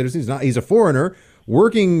American citizen. He's a foreigner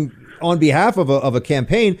working on behalf of a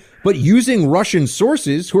campaign, but using Russian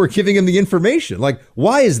sources who are giving him the information. Like,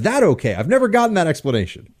 why is that okay? I've never gotten that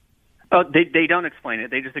explanation. Oh, they don't explain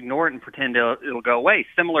it. They just ignore it and pretend it'll go away,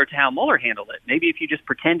 similar to how Mueller handled it. Maybe if you just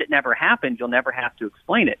pretend it never happened, you'll never have to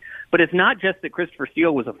explain it. But it's not just that Christopher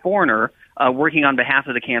Steele was a foreigner working on behalf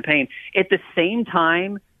of the campaign. At the same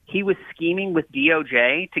time, he was scheming with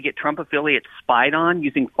DOJ to get Trump affiliates spied on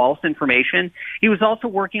using false information. He was also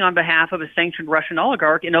working on behalf of a sanctioned Russian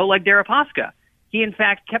oligarch in Oleg Deripaska. He, in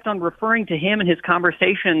fact, kept on referring to him in his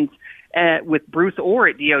conversations with Bruce Orr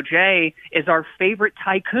at DOJ as our favorite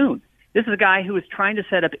tycoon. This is a guy who was trying to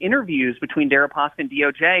set up interviews between Deripaska and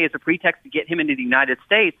DOJ as a pretext to get him into the United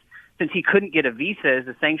States, since he couldn't get a visa as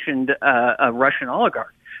a sanctioned Russian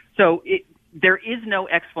oligarch. So there is no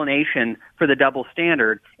explanation for the double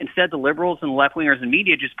standard. Instead, the liberals and left-wingers and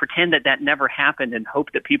media just pretend that never happened and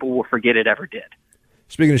hope that people will forget it ever did.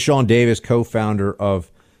 Speaking of Sean Davis, co-founder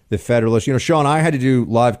of The Federalist, Sean, I had to do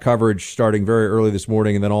live coverage starting very early this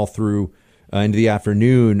morning and then all through into the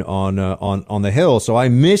afternoon on the Hill. So I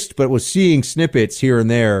missed, but was seeing snippets here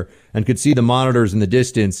and there and could see the monitors in the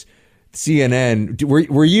distance. CNN,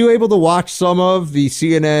 were you able to watch some of the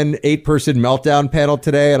CNN 8-person meltdown panel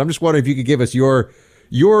today? And I'm just wondering if you could give us your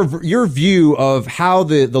view of how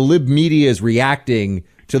the lib media is reacting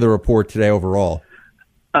to the report today overall.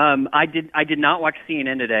 I did not watch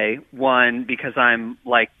CNN today. One, because I'm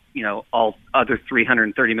like, all other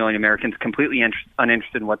 330 million Americans completely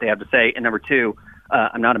uninterested in what they have to say. And number two,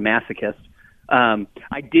 I'm not a masochist.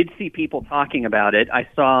 I did see people talking about it. I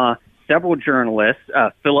saw several journalists,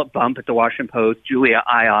 Philip Bump at the Washington Post, Julia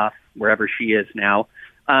Ioffe, wherever she is now,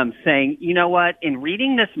 saying, you know what, in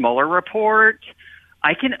reading this Mueller report,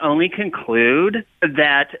 I can only conclude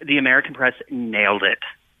that the American press nailed it.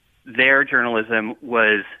 Their journalism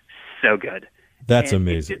was so good. That's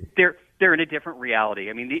amazing. They're in a different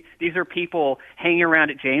reality. I mean, these are people hanging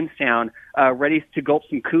around at Jamestown, ready to gulp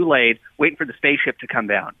some Kool-Aid, waiting for the spaceship to come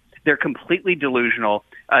down. They're completely delusional.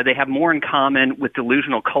 They have more in common with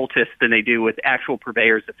delusional cultists than they do with actual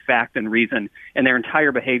purveyors of fact and reason. And their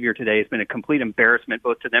entire behavior today has been a complete embarrassment,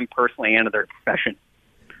 both to them personally and to their profession.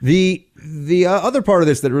 The other part of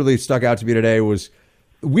this that really stuck out to me today was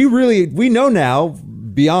we know now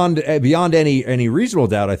beyond any reasonable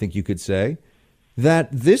doubt, I think you could say, that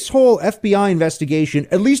this whole FBI investigation,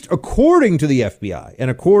 at least according to the FBI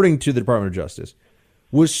and according to the Department of Justice,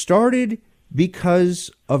 was started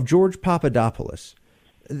because of George Papadopoulos.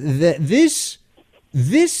 That this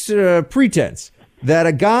pretense that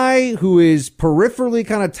a guy who is peripherally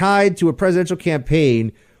kind of tied to a presidential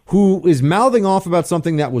campaign, who is mouthing off about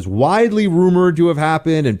something that was widely rumored to have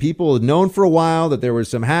happened and people had known for a while that there was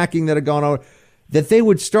some hacking that had gone on, that they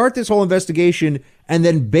would start this whole investigation and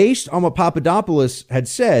then, based on what Papadopoulos had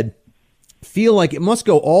said, feel like it must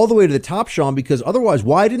go all the way to the top, Sean, because otherwise,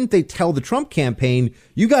 why didn't they tell the Trump campaign,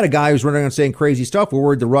 you got a guy who's running around saying crazy stuff, we're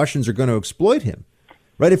worried the Russians are going to exploit him,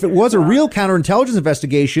 right? If it was a real counterintelligence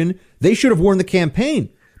investigation, they should have warned the campaign.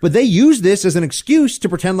 But they used this as an excuse to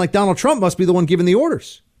pretend like Donald Trump must be the one giving the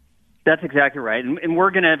orders. That's exactly right. And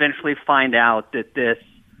we're going to eventually find out that this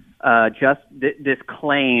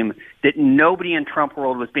claim that nobody in Trump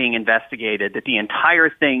world was being investigated, that the entire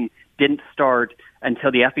thing didn't start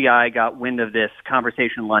until the FBI got wind of this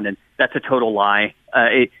conversation in London. That's a total lie.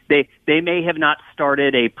 They may have not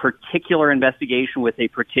started a particular investigation with a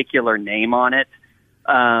particular name on it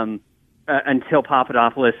until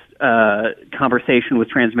Papadopoulos' conversation was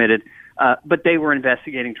transmitted. But they were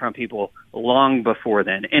investigating Trump people long before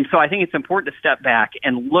then. And so I think it's important to step back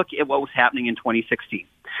and look at what was happening in 2016.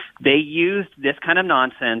 They used this kind of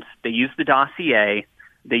nonsense. They used the dossier.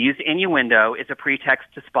 They used innuendo as a pretext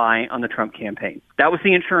to spy on the Trump campaign. That was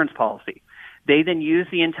the insurance policy. They then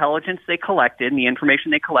used the intelligence they collected and the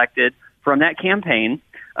information they collected from that campaign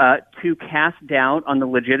to cast doubt on the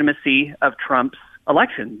legitimacy of Trump's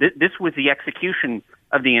election. This was the execution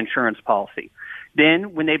of the insurance policy.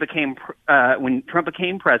 Then, when Trump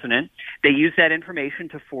became president, they used that information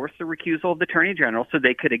to force the recusal of the Attorney General so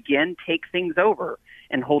they could again take things over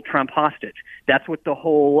and hold Trump hostage. That's what the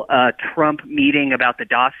whole Trump meeting about the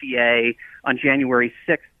dossier on January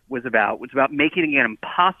 6th was about. It was about making it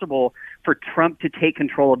impossible for Trump to take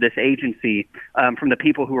control of this agency from the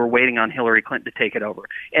people who were waiting on Hillary Clinton to take it over.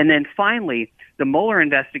 And then finally, the Mueller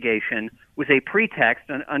investigation was a pretext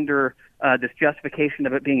under this justification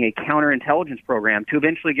of it being a counterintelligence program to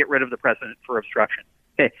eventually get rid of the president for obstruction.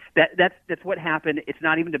 Okay, that's what happened. It's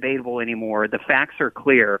not even debatable anymore. The facts are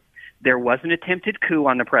clear. There was an attempted coup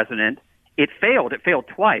on the president. It failed. It failed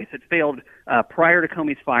twice. It failed prior to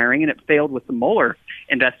Comey's firing, and it failed with the Mueller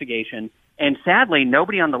investigation. And sadly,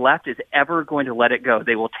 nobody on the left is ever going to let it go.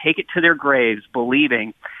 They will take it to their graves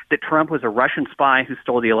believing that Trump was a Russian spy who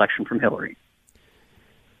stole the election from Hillary.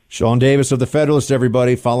 Sean Davis of The Federalist,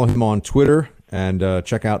 everybody. Follow him on Twitter and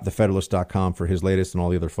check out thefederalist.com for his latest and all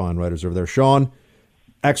the other fine writers over there. Sean,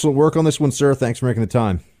 excellent work on this one, sir. Thanks for making the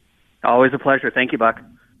time. Always a pleasure. Thank you, Buck.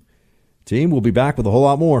 Team, we'll be back with a whole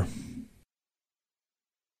lot more.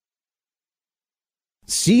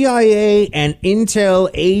 CIA and intel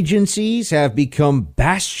agencies have become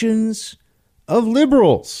bastions of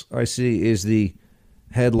liberals, I see is the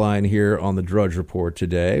headline here on the Drudge Report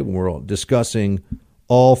today when we're discussing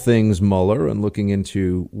all things Mueller and looking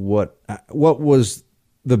into what was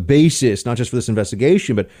the basis, not just for this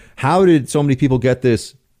investigation, but how did so many people get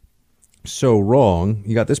this so wrong?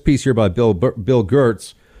 You got this piece here by Bill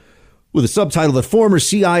Gertz with a subtitle, "The former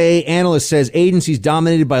CIA analyst says agencies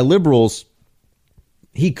dominated by liberals."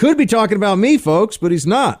 He could be talking about me, folks, but he's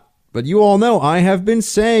not. But you all know I have been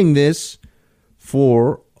saying this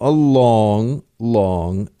for a long,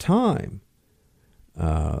 long time.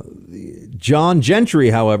 John Gentry,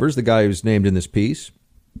 however, is the guy who's named in this piece.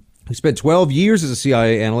 He spent 12 years as a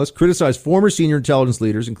CIA analyst, criticized former senior intelligence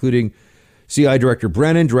leaders, including CIA Director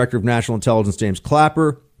Brennan, Director of National Intelligence James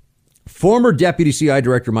Clapper, former Deputy CIA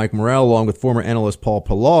Director Mike Morrell, along with former analyst Paul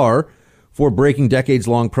Pillar, for breaking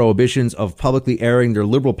decades-long prohibitions of publicly airing their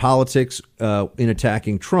liberal politics in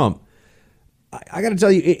attacking Trump. I got to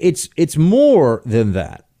tell you, it's more than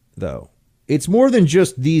that, though. It's more than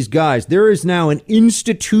just these guys. There is now an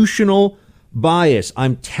institutional bias.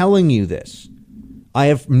 I'm telling you this. I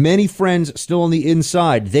have many friends still on the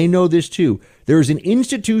inside. They know this, too. There is an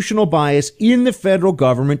institutional bias in the federal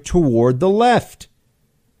government toward the left.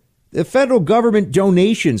 The federal government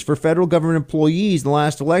donations for federal government employees in the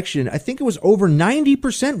last election, I think it was over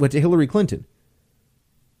 90% went to Hillary Clinton.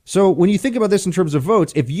 So when you think about this in terms of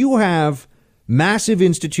votes, if you have massive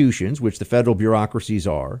institutions, which the federal bureaucracies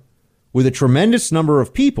are, with a tremendous number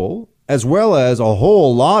of people, as well as a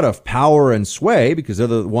whole lot of power and sway, because they're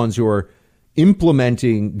the ones who are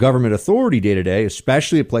implementing government authority day to day,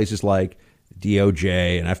 especially at places like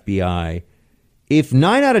DOJ and FBI. If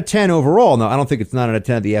 9 out of 10 overall, now I don't think it's 9 out of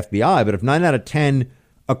 10 at the FBI, but if 9 out of 10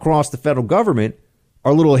 across the federal government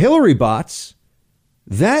are little Hillary bots,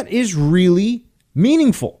 that is really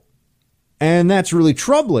meaningful. And that's really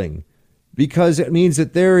troubling because it means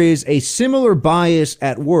that there is a similar bias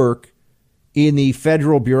at work in the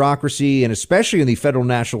federal bureaucracy and especially in the federal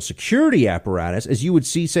national security apparatus as you would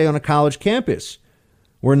see, say, on a college campus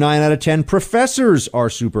where 9 out of 10 professors are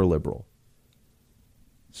super liberal.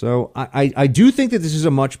 So I do think that this is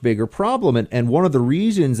a much bigger problem. And one of the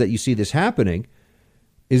reasons that you see this happening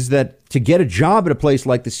is that to get a job at a place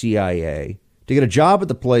like the CIA, to get a job at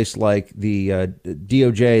the place like the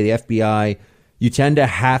DOJ, the FBI, you tend to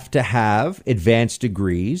have advanced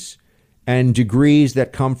degrees and degrees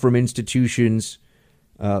that come from institutions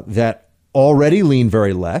that already lean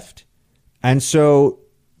very left. And so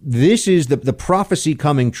this is the prophecy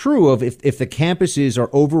coming true of if the campuses are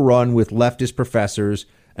overrun with leftist professors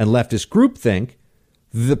and leftist groupthink,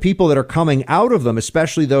 the people that are coming out of them,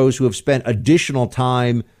 especially those who have spent additional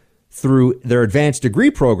time through their advanced degree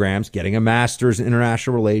programs, getting a master's in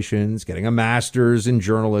international relations, getting a master's in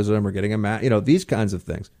journalism, or getting these kinds of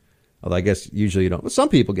things. Although I guess usually you don't. But some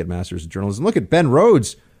people get masters in journalism. Look at Ben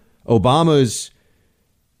Rhodes, Obama's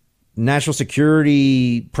national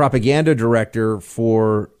security propaganda director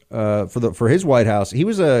for his White House. He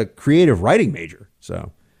was a creative writing major,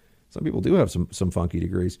 so some people do have some funky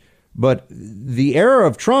degrees. But the era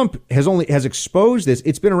of Trump has exposed this.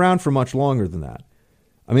 It's been around for much longer than that.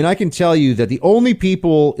 I mean, I can tell you that the only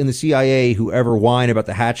people in the CIA who ever whine about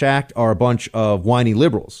the Hatch Act are a bunch of whiny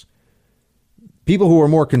liberals. People who are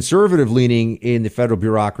more conservative leaning in the federal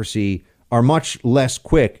bureaucracy are much less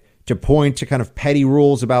quick to point to kind of petty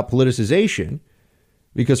rules about politicization.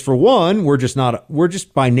 Because for one, we're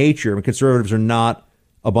just by nature, conservatives are not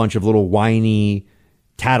a bunch of little whiny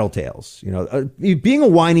tattletales. Being a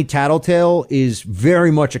whiny tattletale is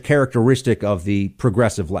very much a characteristic of the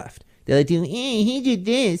progressive left. They're like, he did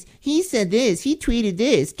this, he said this, he tweeted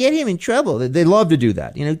this, get him in trouble. They love to do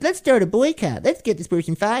that. Let's start a boycott. Let's get this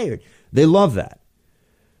person fired. They love that.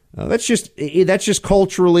 That's just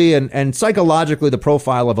culturally and psychologically the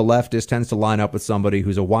profile of a leftist tends to line up with somebody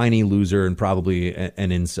who's a whiny loser and probably an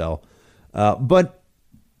incel. But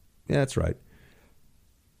yeah, that's right.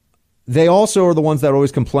 They also are the ones that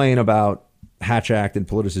always complain about Hatch Act and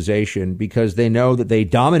politicization because they know that they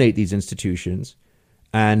dominate these institutions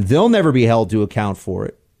and they'll never be held to account for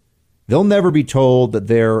it. They'll never be told that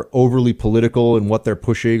they're overly political in what they're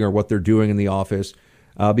pushing or what they're doing in the office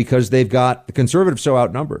because they've got the conservatives so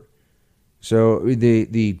outnumbered. So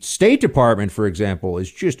the State Department, for example,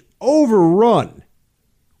 is just overrun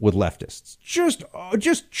with leftists,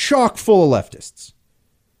 just chock full of leftists.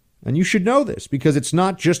 And you should know this because it's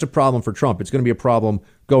not just a problem for Trump. It's going to be a problem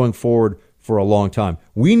going forward for a long time.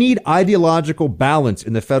 We need ideological balance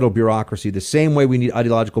in the federal bureaucracy the same way we need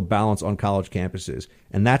ideological balance on college campuses.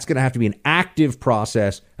 And that's going to have to be an active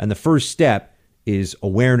process. And the first step is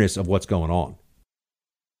awareness of what's going on.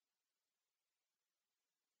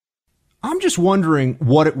 I'm just wondering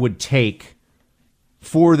what it would take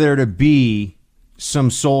for there to be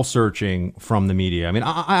some soul searching from the media. I mean,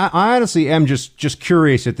 I honestly am just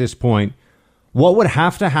curious at this point, what would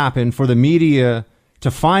have to happen for the media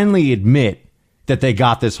to finally admit that they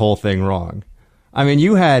got this whole thing wrong? I mean,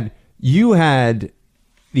 you had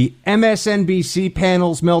the MSNBC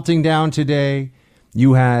panels melting down today.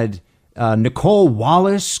 You had Nicole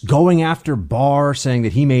Wallace going after Barr, saying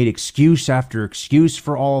that he made excuse after excuse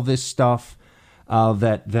for all of this stuff.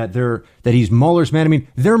 That he's Mueller's man. I mean,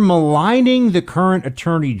 they're maligning the current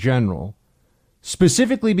attorney general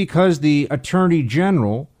specifically because the attorney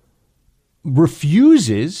general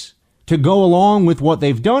refuses to go along with what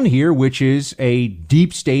they've done here, which is a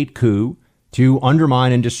deep state coup to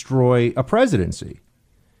undermine and destroy a presidency.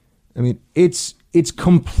 I mean, it's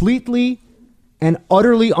completely and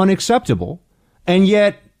utterly unacceptable. And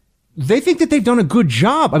yet they think that they've done a good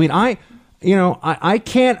job. I mean, I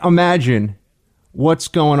can't imagine what's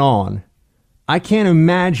going on. I can't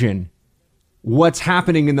imagine what's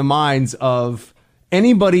happening in the minds of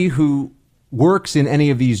anybody who works in any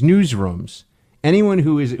of these newsrooms, anyone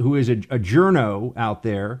who is a journo out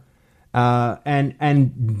there,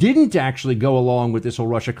 and didn't actually go along with this whole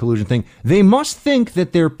Russia collusion thing. They must think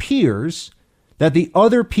that their peers, that the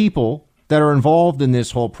other people that are involved in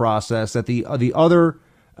this whole process, that the other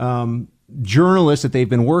journalists that they've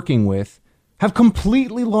been working with have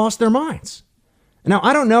completely lost their minds. Now,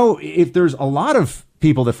 I don't know if there's a lot of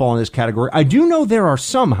people that fall in this category. I do know there are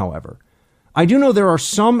some, however. I do know there are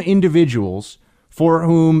some individuals for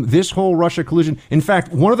whom this whole Russia collusion, in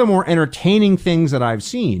fact, one of the more entertaining things that I've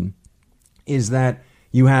seen is that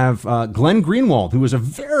you have Glenn Greenwald, who is a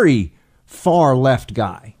very far left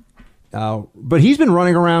guy. But he's been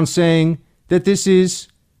running around saying that this is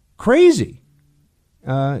crazy.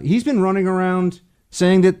 He's been running around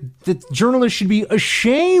saying that journalists should be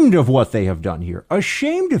ashamed of what they have done here,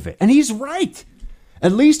 ashamed of it. And he's right.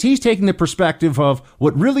 At least he's taking the perspective of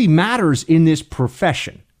what really matters in this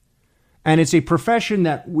profession. And it's a profession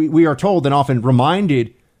that we are told and often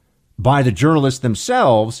reminded by the journalists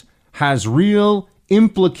themselves has real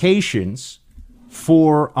implications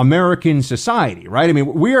for American society, right? I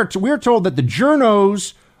mean, we are told that the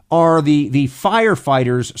journos are the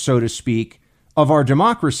firefighters, so to speak, of our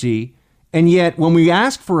democracy. And yet when we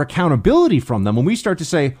ask for accountability from them, when we start to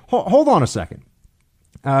say, hold on a second,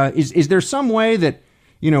 is there some way that,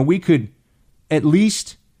 we could at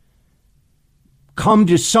least come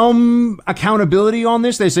to some accountability on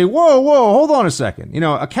this? They say, whoa, hold on a second.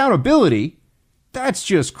 Accountability, that's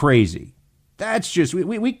just crazy. That's just,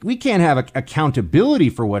 we can't have accountability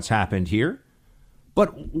for what's happened here.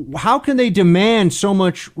 But how can they demand so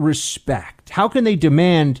much respect? How can they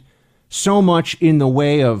demand so much in the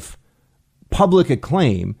way of public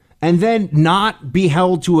acclaim and then not be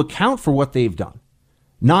held to account for what they've done?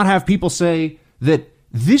 Not have people say that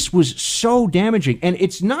this was so damaging. And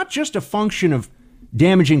it's not just a function of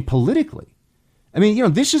damaging politically. I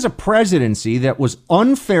mean, this is a presidency that was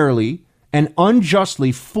unfairly and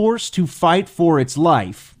unjustly forced to fight for its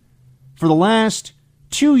life for the last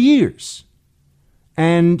 2 years.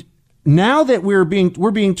 And now that we're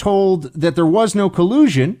being told that there was no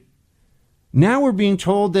collusion, now we're being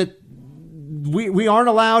told that we aren't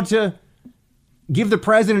allowed to give the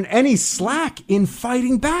president any slack in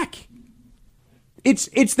fighting back.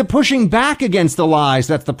 It's the pushing back against the lies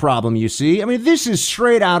that's the problem, you see. I mean, this is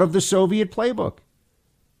straight out of the Soviet playbook.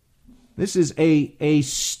 This is a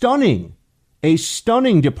stunning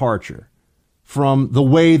departure from the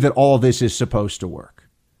way that all this is supposed to work,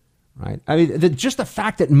 right? I mean, just the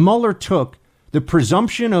fact that Mueller took the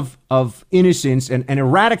presumption of innocence and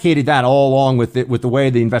eradicated that all along with the way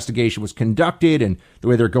the investigation was conducted and the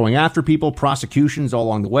way they're going after people, prosecutions all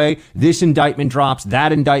along the way. This indictment drops,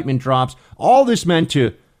 that indictment drops. All this meant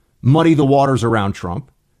to muddy the waters around Trump.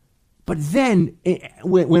 But then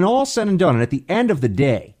when all's said and done, and at the end of the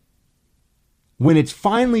day, when it's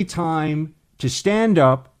finally time to stand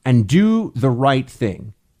up and do the right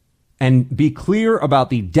thing and be clear about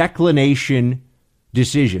the declination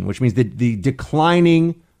decision, which means the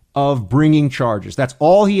declining of bringing charges. That's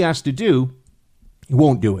all he has to do. He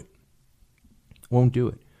won't do it. Won't do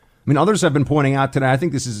it. I mean, others have been pointing out today, I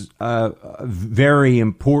think this is a very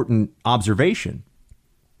important observation,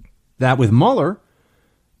 that with Mueller,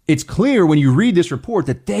 it's clear when you read this report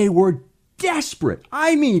that they were desperate.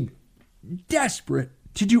 I mean, desperate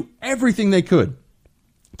to do everything they could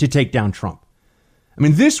to take down Trump. I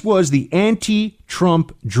mean, this was the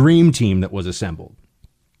anti-Trump dream team that was assembled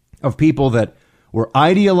of people that were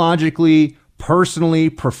ideologically,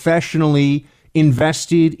 personally, professionally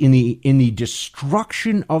invested in the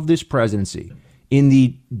destruction of this presidency, in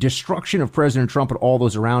the destruction of President Trump and all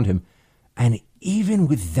those around him. And even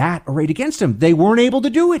with that arrayed against him, they weren't able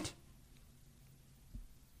to do it.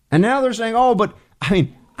 And now they're saying, oh, but I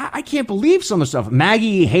mean, I can't believe some of the stuff.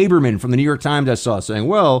 Maggie Haberman from the New York Times I saw saying,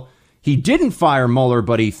 well, he didn't fire Mueller,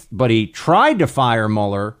 but he tried to fire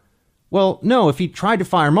Mueller. Well, no, if he tried to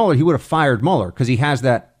fire Mueller, he would have fired Mueller because he has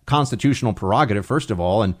that constitutional prerogative, first of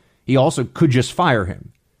all, and he also could just fire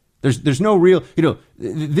him. There's no real,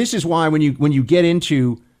 this is why when you get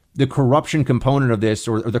into the corruption component of this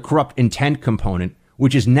or the corrupt intent component,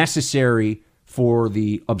 which is necessary for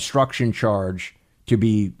the obstruction charge to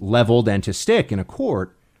be leveled and to stick in a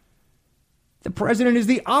court, the president is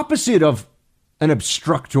the opposite of an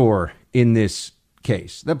obstructor in this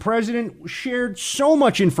case. The president shared so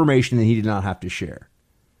much information that he did not have to share.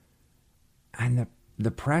 And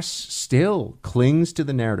the press still clings to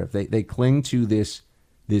the narrative. They cling to this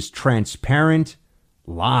transparent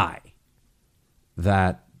lie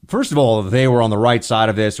that, first of all, they were on the right side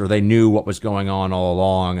of this, or they knew what was going on all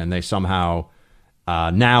along, and they somehow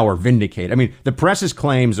now are vindicated. I mean, the press's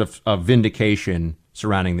claims of vindication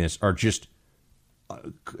surrounding this are just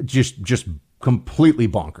completely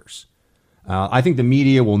bonkers. I think the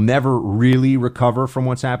media will never really recover from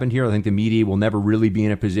what's happened here. I think the media will never really be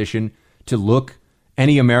in a position to look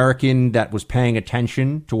any American that was paying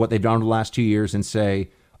attention to what they've done over the last 2 years and say,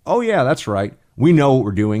 oh, yeah, that's right. We know what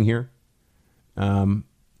we're doing here.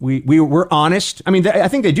 We're honest. I mean, I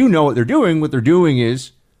think they do know what they're doing. What they're doing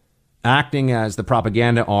is acting as the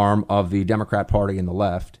propaganda arm of the Democrat Party and the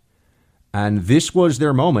left. And this was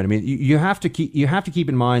their moment. I mean, you have to keep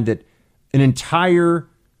in mind that an entire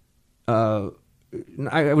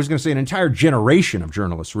I was going to say an entire generation of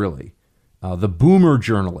journalists, really, the boomer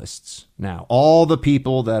journalists now, all the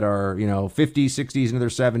people that are, 50s, 60s, into their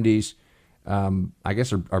 70s, I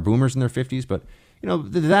guess are boomers in their 50s, but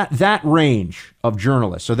that range of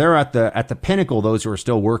journalists. So they're at the pinnacle. Those who are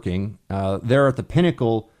still working, they're at the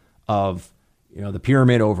pinnacle of the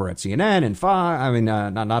pyramid over at CNN and Fox. I mean,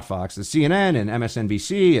 not Fox, the CNN and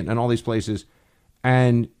MSNBC and all these places,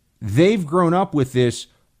 and they've grown up with this.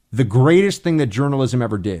 The greatest thing that journalism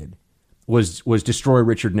ever did was destroy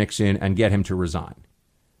Richard Nixon and get him to resign.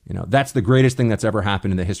 That's the greatest thing that's ever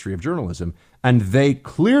happened in the history of journalism. And they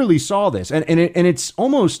clearly saw this. And it's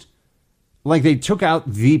almost like they took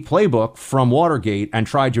out the playbook from Watergate and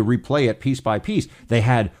tried to replay it piece by piece. They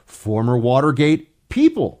had former Watergate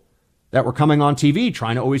people that were coming on TV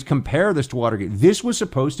trying to always compare this to Watergate. This was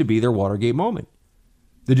supposed to be their Watergate moment.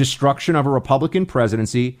 The destruction of a Republican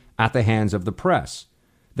presidency at the hands of the press.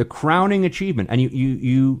 The crowning achievement. And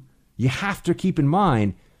you have to keep in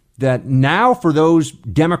mind that now for those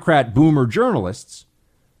Democrat boomer journalists,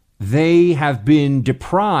 they have been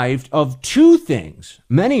deprived of two things.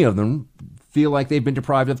 Many of them feel like they've been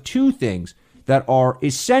deprived of two things that are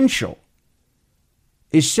essential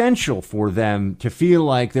for them to feel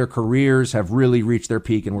like their careers have really reached their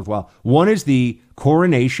peak and worthwhile. One is the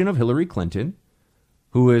coronation of Hillary Clinton,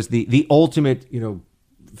 who is the ultimate,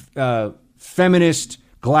 feminist,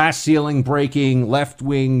 glass ceiling breaking,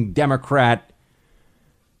 left-wing Democrat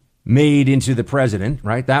made into the president,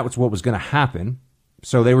 right? That was what was going to happen.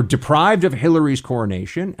 So they were deprived of Hillary's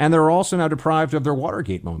coronation, and they're also now deprived of their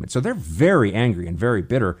Watergate moment. So they're very angry and very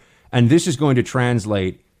bitter. And this is going to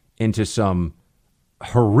translate into some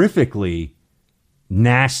horrifically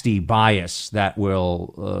nasty bias that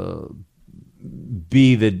will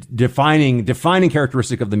be the defining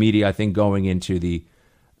characteristic of the media, I think, going into the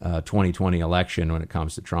 2020 election when it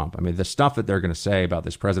comes to Trump. I mean, the stuff that they're going to say about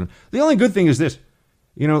this president. The only good thing is this,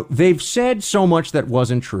 they've said so much that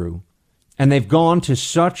wasn't true, and they've gone to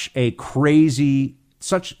such extreme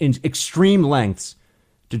lengths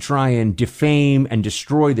to try and defame and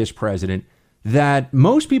destroy this president that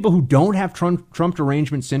most people who don't have Trump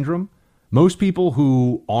derangement syndrome, most people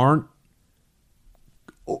who aren't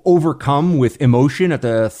overcome with emotion at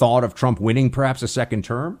the thought of Trump winning perhaps a second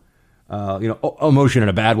term, emotion in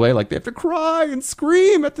a bad way, like they have to cry and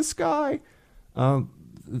scream at the sky.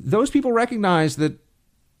 Those people recognize that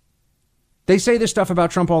they say this stuff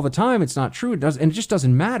about Trump all the time. It's not true. It just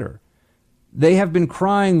doesn't matter. They have been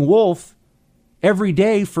crying wolf every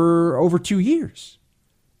day for over 2 years.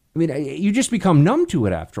 I mean, you just become numb to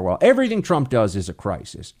it after a while. Everything Trump does is a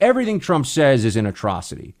crisis. Everything Trump says is an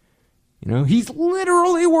atrocity. He's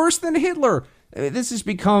literally worse than Hitler. This has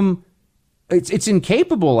become... It's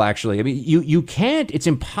incapable, actually. I mean, you can't, it's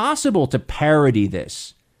impossible to parody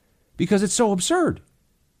this because it's so absurd.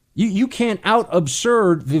 You can't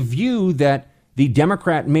out-absurd the view that the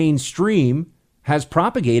Democrat mainstream has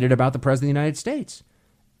propagated about the President of the United States.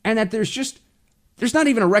 And that there's not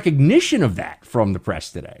even a recognition of that from the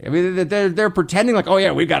press today. I mean, they're pretending like, oh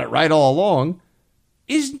yeah, we got it right all along,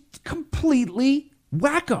 is completely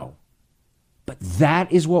wacko. But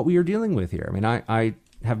that is what we are dealing with here. I mean, I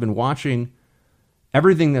have been watching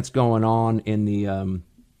everything that's going on in the,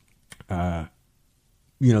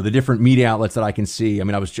 the different media outlets that I can see. I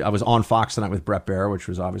mean, I was on Fox tonight with Bret Baier, which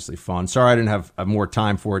was obviously fun. Sorry I didn't have more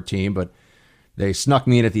time for it, team, but they snuck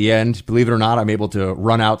me in at the end. Believe it or not, I'm able to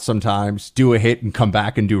run out sometimes, do a hit, and come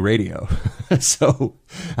back and do radio. So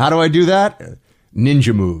how do I do that?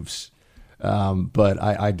 Ninja moves. But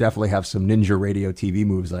I definitely have some ninja radio TV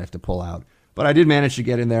moves that I have to pull out. But I did manage to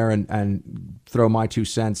get in there and throw my 2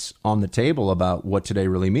 cents on the table about what today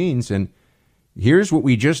really means. And here's what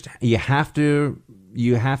you have to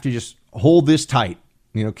just hold this tight.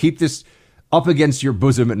 Keep this up against your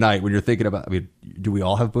bosom at night when you're thinking about, I mean, do we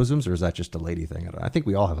all have bosoms, or is that just a lady thing? I think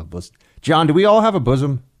we all have a bosom. John, do we all have a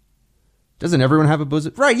bosom? Doesn't everyone have a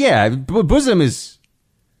bosom? Right, yeah. Bosom is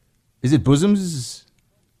it bosoms?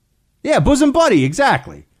 Yeah, bosom buddy,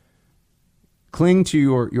 exactly. Cling to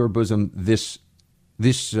your bosom this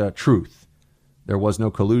truth. There was no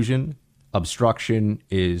collusion. Obstruction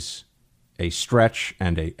is a stretch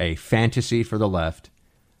and a fantasy for the left.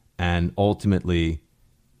 And ultimately,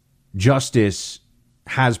 justice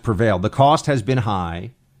has prevailed. The cost has been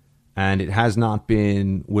high, and it has not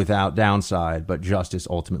been without downside, but justice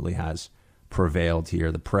ultimately has prevailed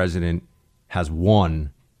here. The president has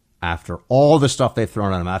won after all the stuff they've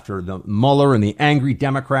thrown at him, after the Mueller and the angry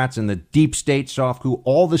Democrats and the deep state soft coup,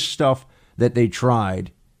 all the stuff that they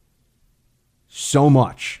tried so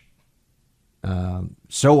much,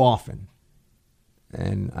 so often.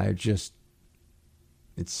 And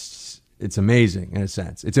it's amazing in a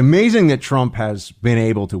sense. It's amazing that Trump has been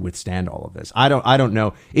able to withstand all of this. I don't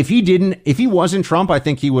know. If he wasn't Trump, I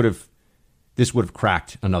think this would have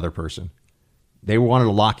cracked another person. They wanted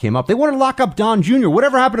to lock him up. They wanted to lock up Don Jr.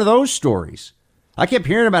 Whatever happened to those stories? I kept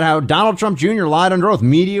hearing about how Donald Trump Jr. lied under oath.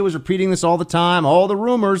 Media was repeating this all the time. All the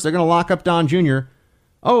rumors, they're going to lock up Don Jr.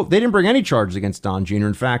 Oh, they didn't bring any charges against Don Jr.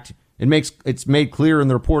 In fact, it's made clear in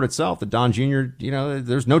the report itself that Don Jr.,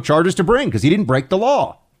 there's no charges to bring because he didn't break the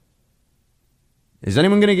law. Is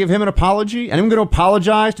anyone going to give him an apology? Anyone going to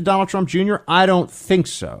apologize to Donald Trump Jr.? I don't think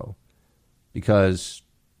so, because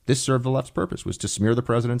this served the left's purpose, was to smear the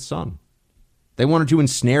president's son. They wanted to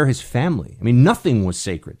ensnare his family. I mean, nothing was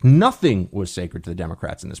sacred. Nothing was sacred to the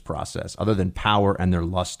Democrats in this process other than power and their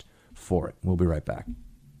lust for it. We'll be right back.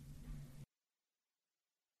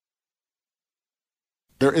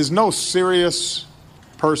 There is no serious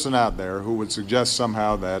person out there who would suggest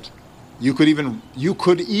somehow that you could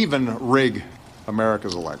even rig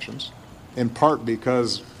America's elections, in part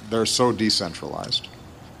because they're so decentralized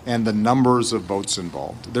and the numbers of votes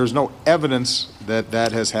involved. There's no evidence that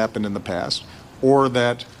that has happened in the past, or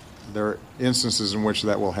that there are instances in which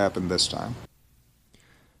that will happen this time.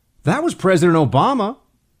 That was President Obama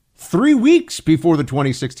 3 weeks before the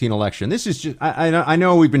 2016 election. This is just, I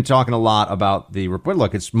know we've been talking a lot about the report.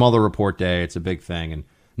 Look, it's Mueller report day. It's a big thing. And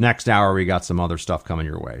next hour, we got some other stuff coming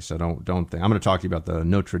your way. So don't think. I'm going to talk to you about the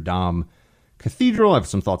Notre Dame Cathedral. I have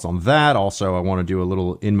some thoughts on that. Also, I want to do a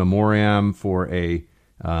little in memoriam for a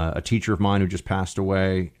teacher of mine who just passed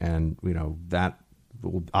away. And, that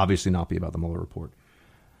will obviously not be about the Mueller report.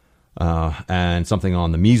 And something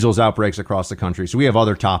on the measles outbreaks across the country. So we have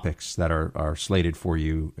other topics that are slated for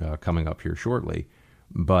you coming up here shortly.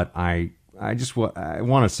 But I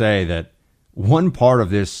want to say that one part of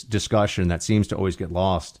this discussion that seems to always get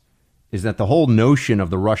lost is that the whole notion of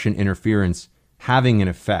the Russian interference having an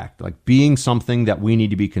effect, like being something that we need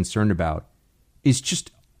to be concerned about, is just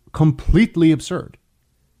completely absurd.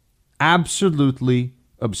 Absolutely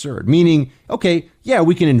absurd. Meaning, okay, yeah,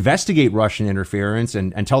 we can investigate Russian interference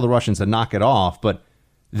and tell the Russians to knock it off, but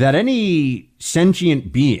that any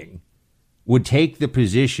sentient being would take the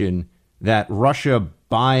position that Russia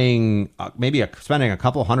buying, spending a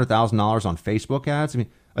couple $100,000 on Facebook ads. I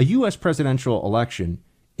mean, a U.S. presidential election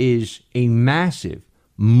is a massive,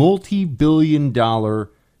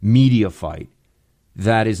 multi-billion-dollar media fight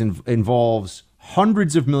that involves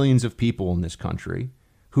hundreds of millions of people in this country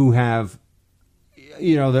who have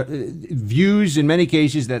the views in many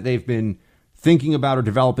cases that they've been thinking about or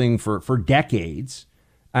developing for decades.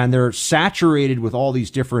 And they're saturated with all the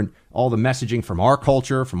messaging from our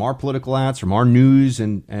culture, from our political ads, from our news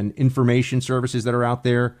and information services that are out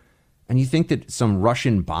there. And you think that some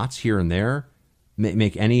Russian bots here and there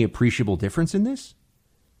make any appreciable difference in this?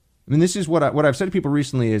 I mean, this is what I've said to people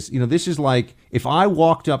recently is, this is like if I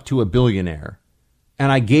walked up to a billionaire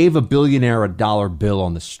and I gave a billionaire a dollar bill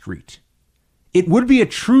on the street. It would be a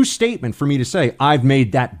true statement for me to say, I've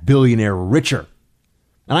made that billionaire richer.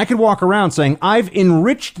 And I could walk around saying, I've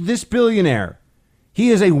enriched this billionaire.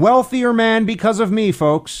 He is a wealthier man because of me,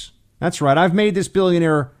 folks. That's right. I've made this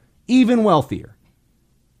billionaire even wealthier.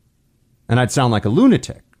 And I'd sound like a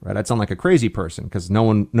lunatic, right? I'd sound like a crazy person because no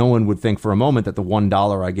one would think for a moment that the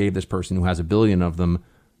 $1 I gave this person who has a billion of them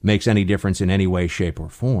makes any difference in any way, shape, or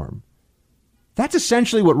form. That's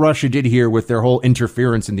essentially what Russia did here with their whole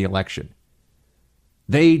interference in the election.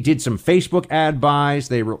 They did some Facebook ad buys.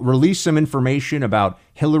 They released some information about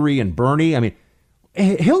Hillary and Bernie. I mean,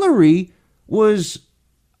 Hillary was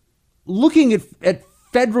looking at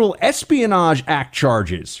federal espionage act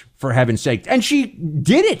charges, for heaven's sake. And she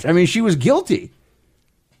did it. I mean, she was guilty.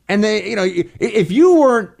 And if you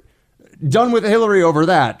weren't done with Hillary over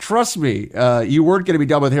that. Trust me, you weren't going to be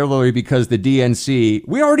done with Hillary because the DNC,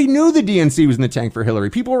 we already knew the DNC was in the tank for Hillary.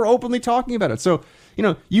 People were openly talking about it. So,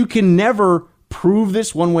 you can never prove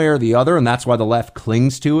this one way or the other, and that's why the left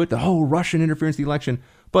clings to it, the whole Russian interference in the election.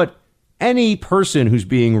 But any person who's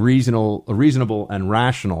being reasonable and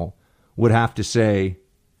rational would have to say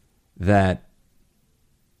that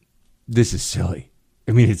this is silly.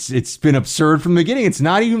 I mean, it's been absurd from the beginning. It's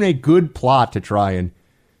not even a good plot to try and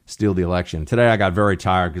steal the election. Today I got very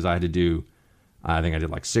tired because I had to do, I think I did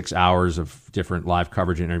like 6 hours of different live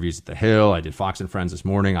coverage and interviews at the Hill. I did Fox and Friends this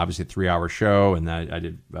morning, obviously a 3-hour show, and I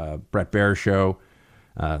did Brett Baer's show.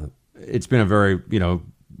 It's been a very,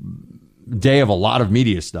 day of a lot of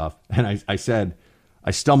media stuff. And I said,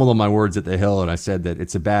 I stumbled on my words at the Hill, and I said that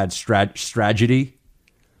it's a bad strategy.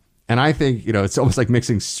 And I think, it's almost like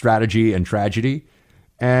mixing strategy and tragedy.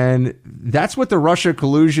 And that's what the Russia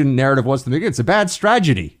collusion narrative was to the beginning. It's a bad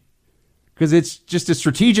strategy because it's just a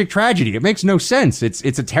strategic tragedy. It makes no sense. It's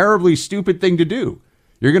a terribly stupid thing to do.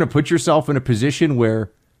 You're going to put yourself in a position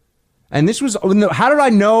where, and this was, how did I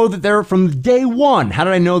know that they're from day one? How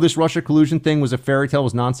did I know this Russia collusion thing was a fairy tale,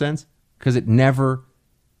 was nonsense? Because it never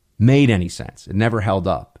made any sense. It never held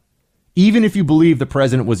up. Even if you believe the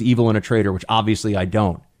president was evil and a traitor, which obviously I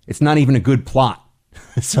don't, it's not even a good plot.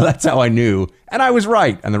 So that's how I knew. And I was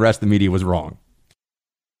right. And the rest of the media was wrong.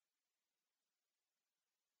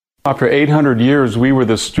 After 800 years, we were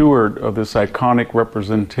the steward of this iconic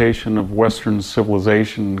representation of Western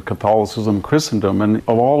civilization, Catholicism, Christendom. And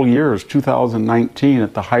of all years, 2019,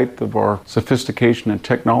 at the height of our sophistication and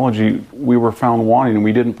technology, we were found wanting, and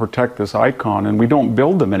we didn't protect this icon, and we don't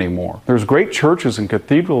build them anymore. There's great churches and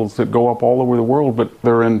cathedrals that go up all over the world, but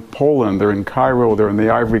they're in Poland, they're in Cairo, they're in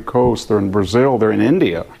the Ivory Coast, they're in Brazil, they're in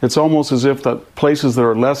India. It's almost as if that places that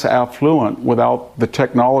are less affluent without the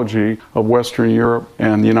technology of Western Europe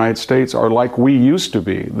and the United States are like we used to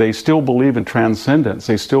be. They still believe in transcendence.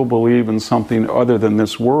 They still believe in something other than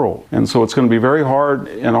this world. And so it's going to be very hard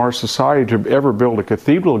in our society to ever build a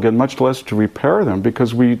cathedral again, much less to repair them,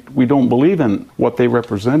 because we don't believe in what they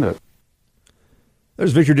represented.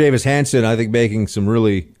 There's Victor Davis Hanson, I think, making some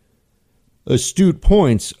really astute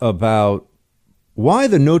points about why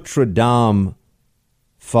the Notre Dame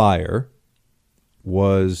fire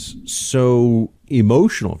was so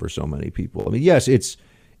emotional for so many people. I mean, yes, it's,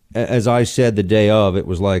 as I said the day of, it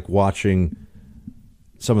was like watching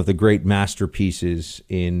some of the great masterpieces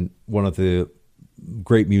in one of the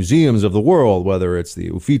great museums of the world, whether it's the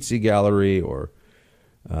Uffizi Gallery or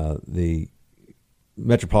the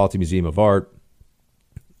Metropolitan Museum of Art,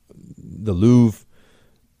 the Louvre,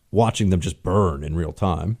 watching them just burn in real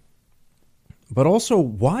time. But also,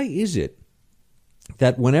 why is it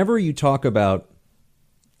that whenever you talk about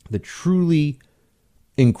the truly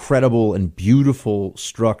incredible and beautiful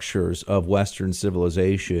structures of Western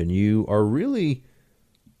civilization, you are really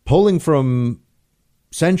pulling from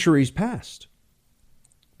centuries past?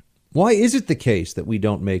 Why is it the case that we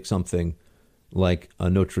don't make something like a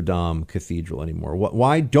Notre Dame cathedral anymore?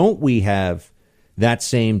 Why don't we have that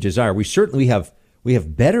same desire? We certainly have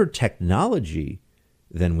better technology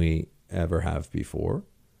than we ever have before.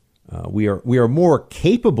 We are more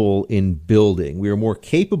capable in building. We are more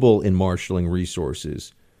capable in marshaling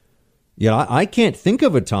resources. I can't think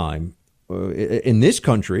of a time in this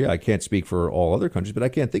country, I can't speak for all other countries, but I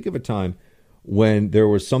can't think of a time when there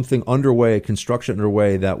was something underway, construction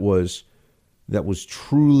underway, that was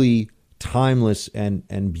truly timeless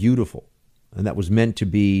and beautiful, and that was meant to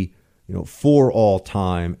be, for all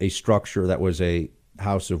time, a structure that was a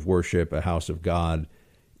house of worship, a house of God.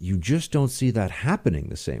 You just don't see that happening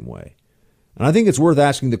the same way. And I think it's worth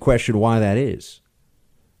asking the question why that is.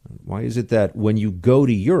 Why is it that when you go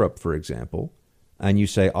to Europe, for example, and you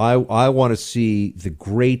say, I want to see the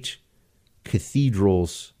great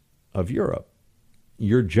cathedrals of Europe,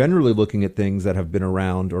 you're generally looking at things that have been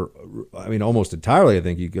around, or I mean, almost entirely, I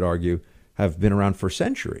think you could argue, have been around for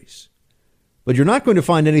centuries. But you're not going to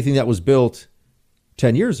find anything that was built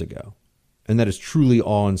 10 years ago and that is truly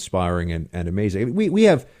awe-inspiring and amazing. I mean, we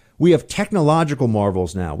have technological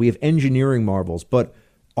marvels now. We have engineering marvels, but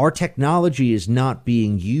our technology is not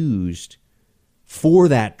being used for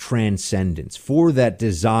that transcendence, for that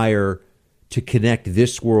desire to connect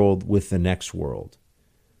this world with the next world.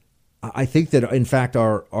 I think that, in fact,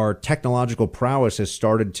 our technological prowess has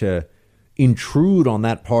started to intrude on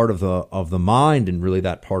that part of the mind, and really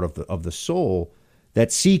that part of the soul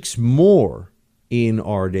that seeks more in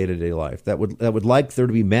our day-to-day life, that would like there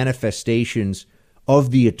to be manifestations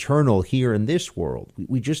of the eternal here in this world.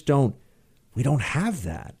 We just don't have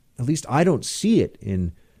that. At least I don't see it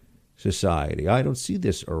in society. I don't see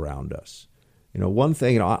this around us. one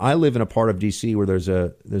thing, I live in a part of D.C. where there's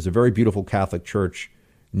a very beautiful Catholic church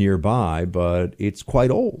nearby, but it's quite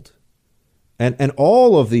old. And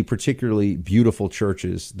all of the particularly beautiful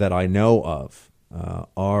churches that I know of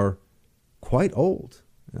are quite old.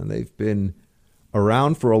 And they've been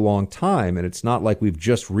around for a long time. And it's not like we've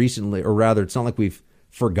just recently, or rather, it's not like we've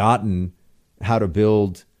forgotten how to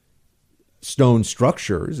build stone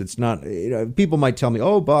structures. It's not, people might tell me,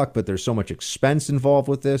 oh, Buck, but there's so much expense involved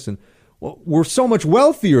with this. And well, we're so much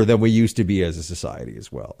wealthier than we used to be as a society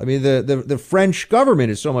as well. I mean, the French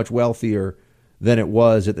government is so much wealthier than it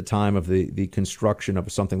was at the time of the construction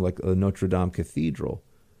of something like Notre Dame Cathedral.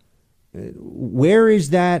 Where is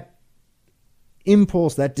that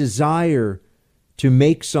impulse, that desire to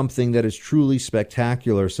make something that is truly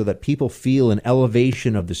spectacular so that people feel an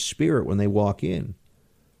elevation of the spirit when they walk in?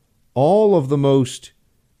 All of the most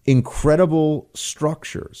incredible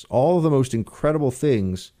structures, all of the most incredible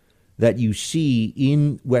things that you see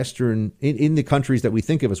in in the countries that we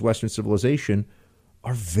think of as Western civilization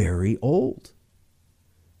are very old.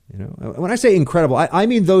 When I say incredible, I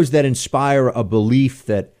mean those that inspire a belief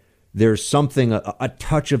that there's something, a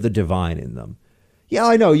touch of the divine in them. Yeah,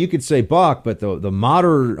 I know you could say Buck, but the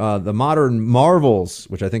modern marvels,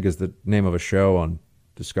 which I think is the name of a show on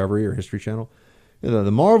Discovery or History Channel,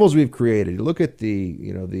 the marvels we've created. You look at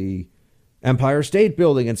the Empire State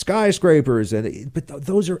Building and skyscrapers, but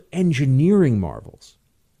those are engineering marvels.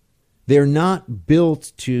 They're not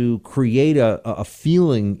built to create a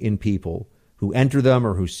feeling in people who enter them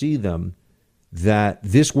or who see them that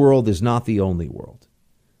this world is not the only world,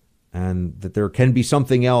 and that there can be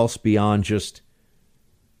something else beyond just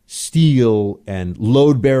steel and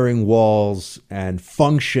load-bearing walls and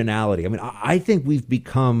functionality. I mean, I think we've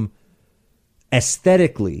become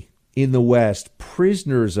aesthetically in the West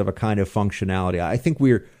prisoners of a kind of functionality. I think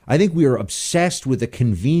we are obsessed with the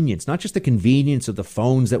convenience, not just the convenience of the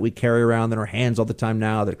phones that we carry around in our hands all the time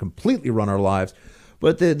now that completely run our lives,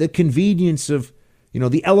 but the convenience of,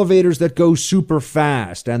 the elevators that go super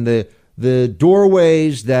fast and the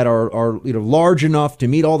doorways that are large enough to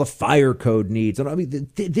meet all the fire code needs. And I mean,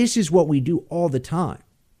 this is what we do all the time.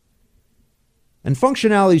 And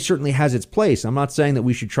functionality certainly has its place. I'm not saying that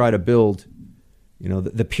we should try to build,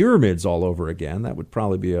 the pyramids all over again. That would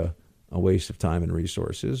probably be a waste of time and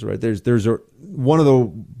resources, right? There's one of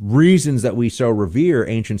the reasons that we so revere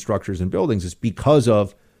ancient structures and buildings is because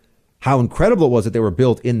of how incredible it was that they were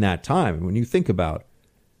built in that time. And when you think about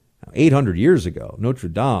 800 years ago, Notre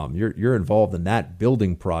Dame, you're involved in that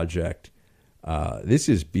building project. This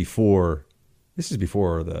is before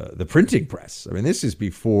the printing press. I mean, this is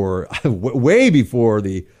before, way before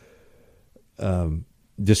the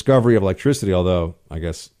discovery of electricity, although I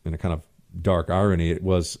guess in a kind of dark irony, it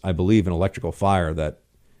was, I believe, an electrical fire that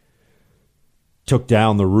took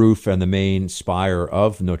down the roof and the main spire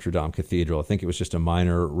of Notre Dame Cathedral. I think it was just a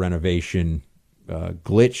minor renovation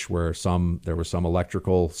glitch where there was some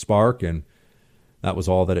electrical spark, and that was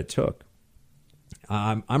all that it took.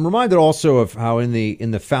 I'm reminded also of how in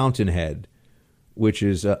the Fountainhead, which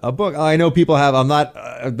is a book I know people have. I'm not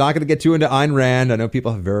going to get too into Ayn Rand. I know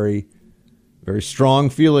people have very, very strong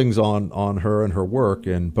feelings on her and her work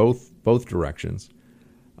in both directions.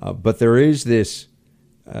 But there is this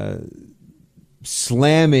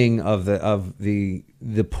slamming of the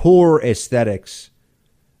poor aesthetics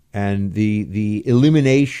and the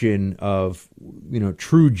elimination of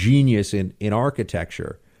true genius in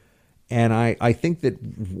architecture. And I think that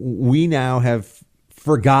we now have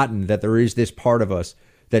forgotten that there is this part of us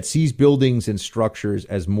that sees buildings and structures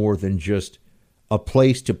as more than just a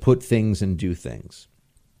place to put things and do things,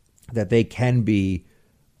 that they can be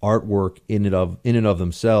artwork in and of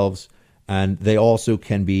themselves, and they also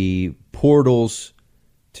can be portals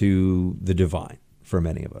to the divine for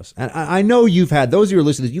many of us. And I know you've had, those of your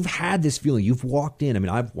listeners, you've had this feeling. You've walked in. I mean,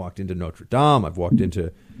 I've walked into Notre Dame. I've walked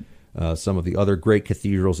into some of the other great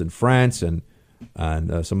cathedrals in France and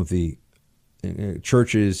some of the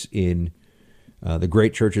churches in the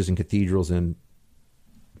great churches and cathedrals and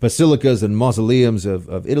basilicas and mausoleums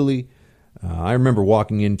of Italy. I remember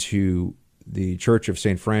walking into the Church of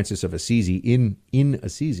St. Francis of Assisi in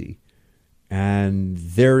Assisi, and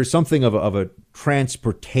there is something of a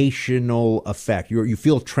transportational effect. You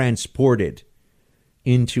feel transported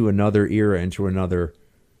into another era, into another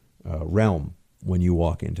realm when you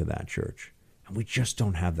walk into that church. And we just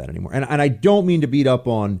don't have that anymore. And I don't mean to beat up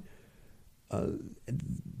on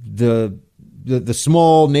the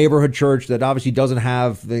small neighborhood church that obviously doesn't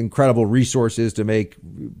have the incredible resources to make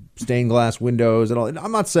stained glass windows and all.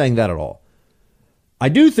 I'm not saying that at all. I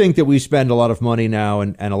do think that we spend a lot of money now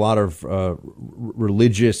and a lot of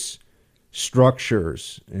religious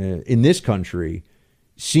structures in this country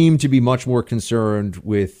seem to be much more concerned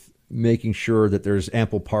with making sure that there's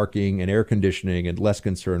ample parking and air conditioning, and less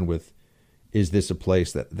concerned with, is this a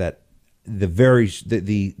place that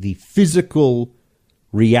the physical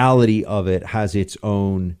reality of it has its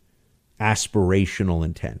own aspirational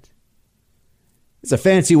intent. It's a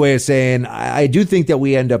fancy way of saying I do think that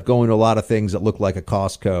we end up going to a lot of things that look like a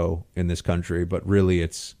Costco in this country, but really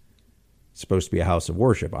it's supposed to be a house of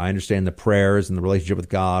worship. I understand the prayers and the relationship with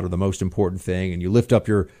God are the most important thing, and you lift up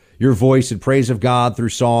your voice in praise of God through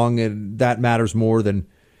song, and that matters more than,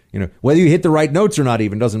 whether you hit the right notes or not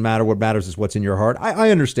even doesn't matter. What matters is what's in your heart.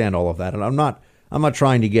 I understand all of that, and I'm not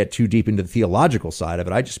trying to get too deep into the theological side of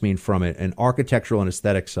it. I just mean from an architectural and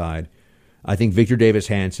aesthetic side. I think Victor Davis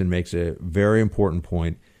Hanson makes a very important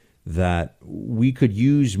point that we could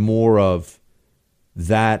use more of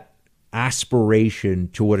that aspiration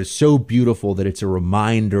to what is so beautiful that it's a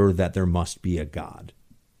reminder that there must be a God.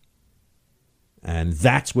 And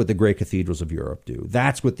that's what the great cathedrals of Europe do.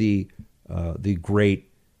 That's what the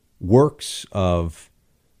great works of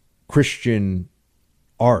Christian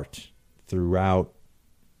art throughout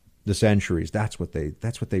the centuries. That's what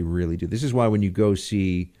they really do. This is why when you go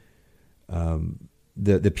see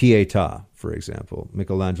the Pietà, for example,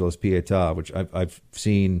 Michelangelo's Pietà, which I've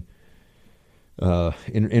seen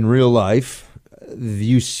in real life,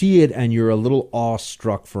 you see it and you're a little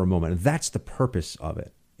awestruck for a moment. And that's the purpose of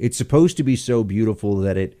it. It's supposed to be so beautiful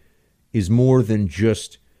that it is more than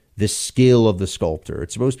just the skill of the sculptor.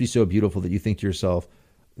 It's supposed to be so beautiful that you think to yourself,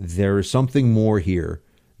 there is something more here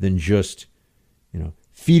than just,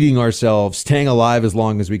 feeding ourselves, staying alive as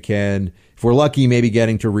long as we can. If we're lucky, maybe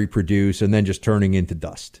getting to reproduce and then just turning into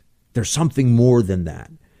dust. There's something more than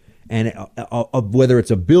that. And whether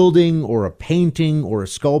it's a building or a painting or a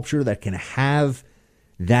sculpture that can have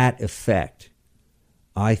that effect,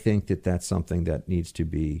 I think that that's something that needs to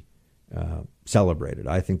be celebrated.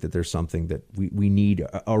 I think that there's something that we need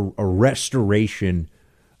a restoration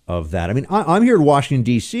of that. I mean, I'm here in Washington,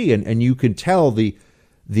 D.C., and you can tell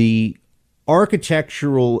the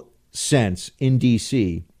architectural sense in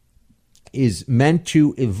D.C. is meant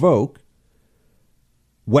to evoke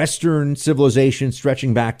Western civilization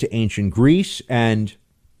stretching back to ancient Greece and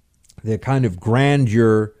the kind of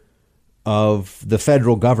grandeur of the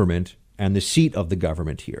federal government and the seat of the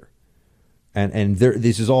government here. And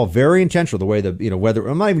this is all very intentional, the way whether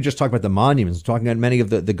I'm not even just talking about the monuments, I'm talking about many of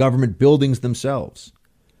the government buildings themselves.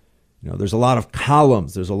 There's a lot of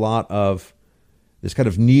columns, there's a lot of this kind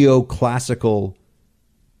of neoclassical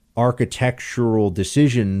architectural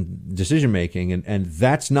decision making, and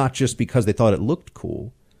that's not just because they thought it looked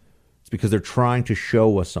cool. It's because they're trying to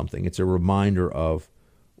show us something. It's a reminder of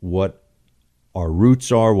what our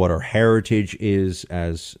roots are, what our heritage is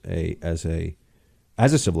as a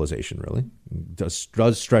civilization. Really, it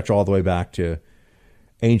does stretch all the way back to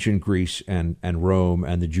ancient Greece and Rome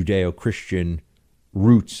and the Judeo-Christian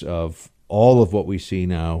roots of all of what we see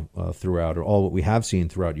now throughout, or all what we have seen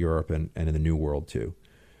throughout Europe and in the New World too.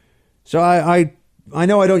 So I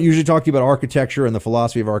know I don't usually talk to you about architecture and the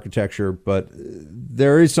philosophy of architecture, but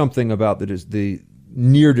there is something about the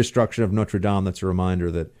near destruction of Notre Dame that's a reminder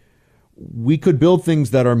that we could build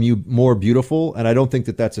things that are more beautiful, and I don't think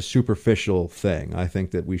that that's a superficial thing. I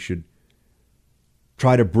think that we should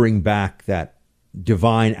try to bring back that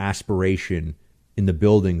divine aspiration in the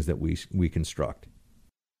buildings that we construct.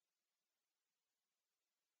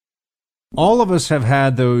 All of us have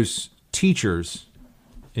had those teachers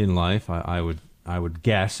in life, I would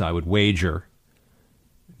guess, I would wager,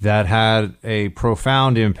 that had a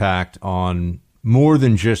profound impact on more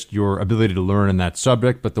than just your ability to learn in that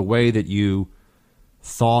subject, but the way that you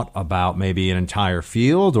thought about maybe an entire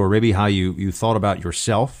field, or maybe how you thought about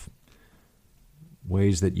yourself,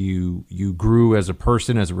 ways that you grew as a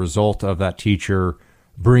person as a result of that teacher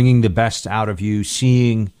bringing the best out of you,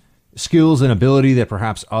 seeing skills and ability that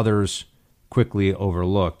perhaps others quickly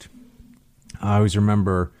overlooked. I always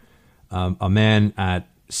remember a man at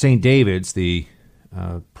St. David's, the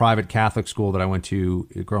private Catholic school that I went to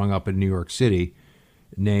growing up in New York City,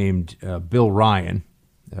 named Bill Ryan,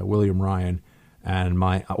 William Ryan. And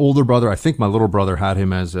my older brother, I think my little brother, had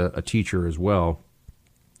him as a teacher as well.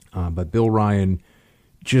 But Bill Ryan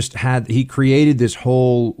he created this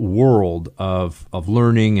whole world of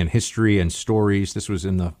learning and history and stories. This was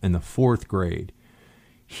in the fourth grade.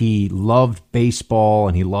 He loved baseball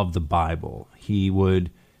and he loved the Bible. He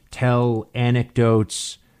would tell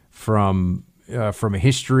anecdotes from a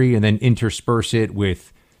history and then intersperse it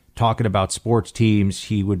with talking about sports teams.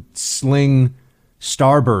 He would sling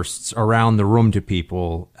starbursts around the room to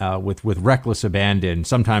people with reckless abandon.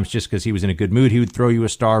 Sometimes just because he was in a good mood, he would throw you a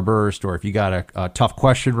starburst, or if you got a tough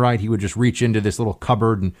question right, he would just reach into this little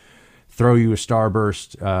cupboard and throw you a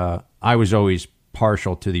starburst. I was always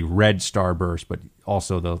partial to the red starburst, but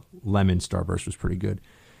also the lemon starburst was pretty good.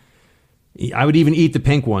 I would even eat the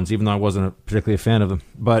pink ones, even though I wasn't particularly a fan of them.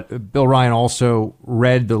 But Bill Ryan also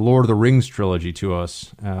read the Lord of the Rings trilogy to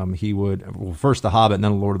us. He would, first The Hobbit and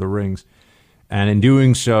then The Lord of the Rings. And in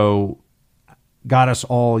doing so, got us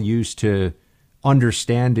all used to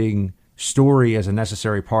understanding story as a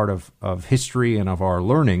necessary part of history and of our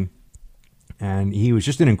learning. And he was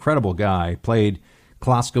just an incredible guy. Played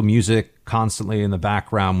classical music constantly in the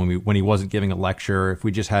background when he wasn't giving a lecture. If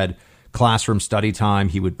we just had classroom study time,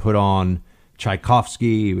 he would put on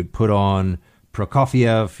Tchaikovsky, he would put on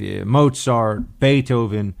Prokofiev, Mozart,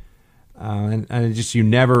 Beethoven, and just you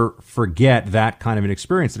never forget that kind of an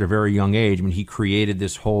experience at a very young age. I mean, he created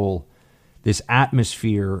this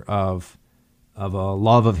atmosphere of a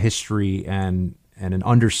love of history and an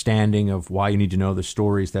understanding of why you need to know the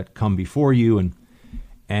stories that come before you, and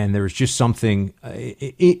there was just something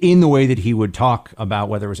in the way that he would talk about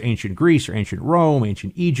whether it was ancient Greece or ancient Rome,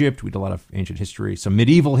 ancient Egypt. We did a lot of ancient history, some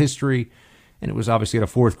medieval history, and it was obviously at a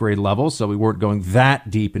fourth grade level, so we weren't going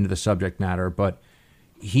that deep into the subject matter, but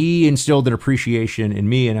he instilled an appreciation in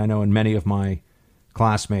me, and I know in many of my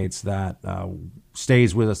classmates that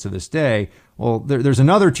stays with us to this day. Well, there's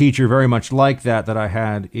another teacher very much like that I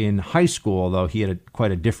had in high school, although he had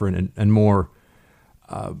quite a different and more,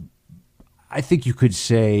 I think you could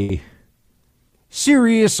say,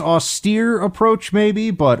 serious, austere approach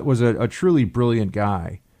maybe, but was a truly brilliant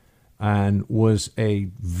guy and was a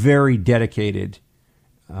very dedicated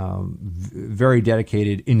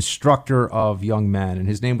instructor of young men. And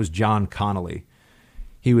his name was John Connolly.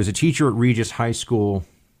 He was a teacher at Regis High School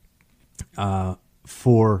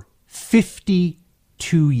for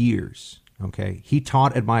 52 years. Okay, he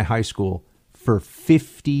taught at my high school for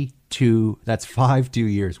 52. That's 52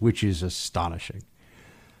 years, which is astonishing.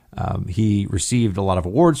 He received a lot of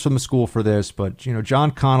awards from the school for this, but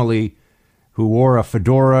John Connolly, who wore a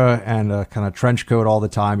fedora and a kind of trench coat all the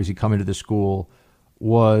time as he come into the school,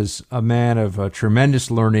 was a man of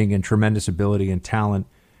tremendous learning and tremendous ability and talent,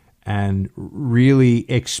 and really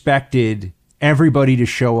expected everybody to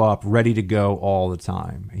show up ready to go all the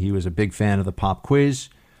time. He was a big fan of the pop quiz,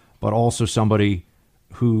 but also somebody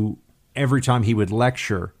who every time he would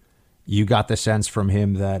lecture, you got the sense from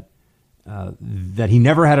him that he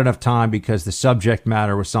never had enough time because the subject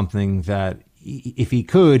matter was something that if he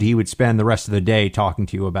could, he would spend the rest of the day talking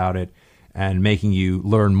to you about it and making you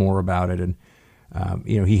learn more about it. And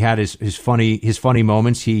he had his funny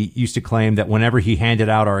moments. He used to claim that whenever he handed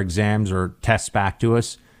out our exams or tests back to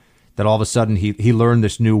us, that all of a sudden he learned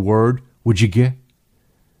this new word, "What'd you get?"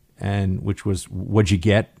 And which was "What'd you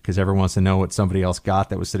get?" Because everyone wants to know what somebody else got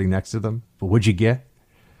that was sitting next to them. But what'd you get?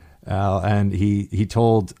 And he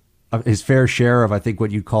told his fair share of, I think,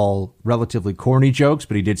 what you'd call relatively corny jokes,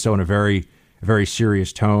 but he did so in a very, very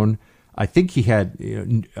serious tone. I think he had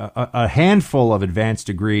a handful of advanced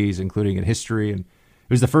degrees, including in history, and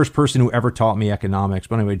he was the first person who ever taught me economics.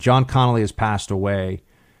 But anyway, John Connolly has passed away,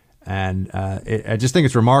 and I just think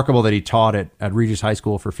it's remarkable that he taught at Regis High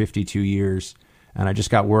School for 52 years, and I just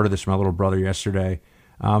got word of this from my little brother yesterday.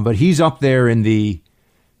 But he's up there in the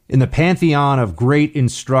pantheon of great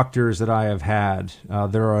instructors that I have had.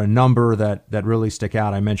 There are a number that really stick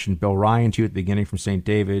out. I mentioned Bill Ryan to you at the beginning from St.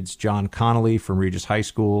 David's, John Connolly from Regis High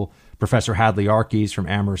School, Professor Hadley Arkes from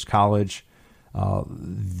Amherst College.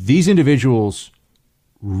 These individuals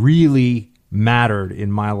really mattered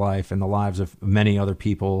in my life and the lives of many other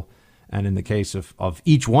people. And in the case of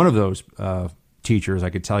each one of those teachers, I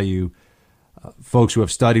could tell you folks who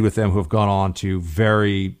have studied with them who have gone on to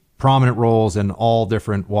very prominent roles in all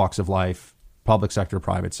different walks of life, public sector,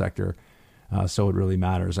 private sector. So it really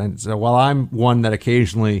matters. And so while I'm one that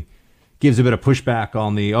occasionally gives a bit of pushback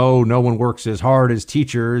on no one works as hard as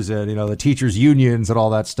teachers and, the teachers unions and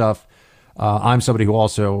all that stuff, I'm somebody who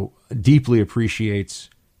also deeply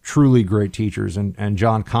appreciates truly great teachers. And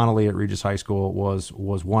John Connolly at Regis High School was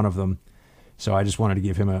one of them. So I just wanted to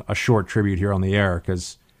give him a short tribute here on the air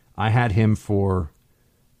because I had him for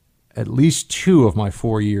at least 2 of my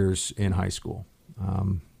 4 years in high school.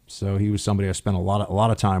 So he was somebody I spent a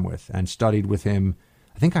lot of time with and studied with him.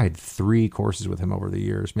 I think I had 3 courses with him over the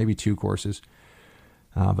years, maybe 2 courses.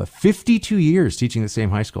 But 52 years teaching the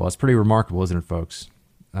same high school. That's pretty remarkable, isn't it, folks?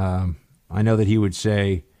 I know that he would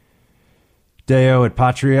say Deo et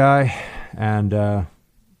Patriae, and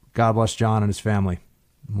God bless John and his family.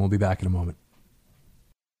 We'll be back in a moment.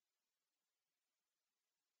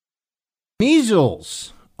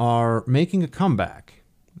 Measles are making a comeback.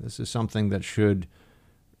 This is something that should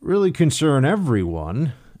really concern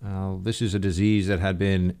everyone. This is a disease that had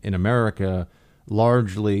been in America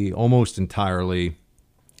largely, almost entirely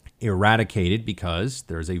eradicated because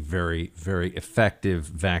there's a very, very effective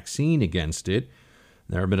vaccine against it.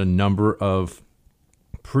 There have been a number of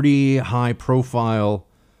pretty high-profile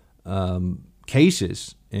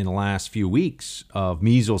cases in the last few weeks of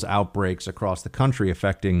measles outbreaks across the country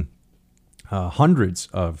affecting hundreds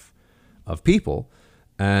of people.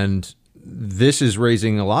 And this is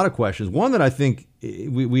raising a lot of questions. One that I think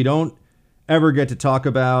we don't ever get to talk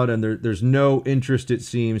about, and there's no interest, it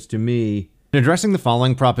seems to me, in addressing the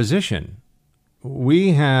following proposition.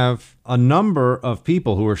 We have a number of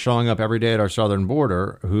people who are showing up every day at our southern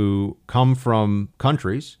border who come from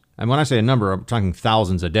countries, and when I say a number, I'm talking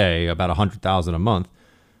thousands a day, about 100,000 a month,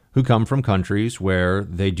 who come from countries where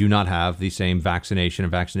they do not have the same vaccination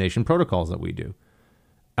and vaccination protocols that we do.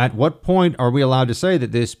 At what point are we allowed to say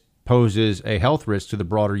that this poses a health risk to the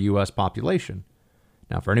broader U.S. population?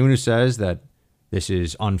 Now, for anyone who says that this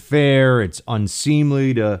is unfair, it's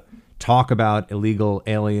unseemly to talk about illegal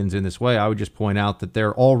aliens in this way, I would just point out that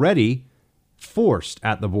they're already forced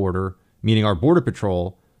at the border, meaning our Border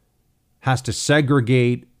Patrol has to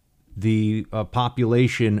segregate the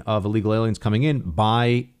population of illegal aliens coming in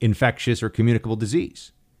by infectious or communicable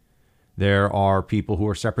disease. There are people who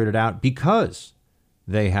are separated out because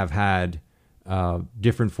they have had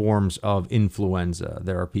different forms of influenza.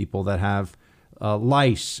 There are people that have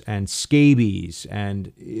lice and scabies,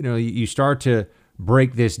 and you start to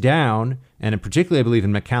break this down. And in particular, I believe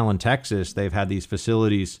in McAllen, Texas, they've had these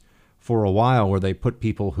facilities for a while where they put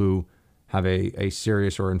people who have a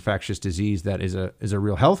serious or infectious disease that is a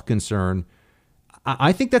real health concern.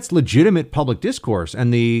 I think that's legitimate public discourse,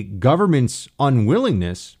 and the government's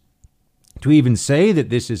unwillingness to even say that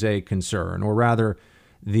this is a concern, or rather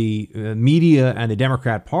the media and the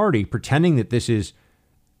Democrat Party pretending that this is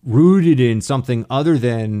rooted in something other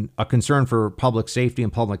than a concern for public safety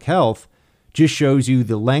and public health, just shows you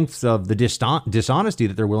the lengths of the dishonesty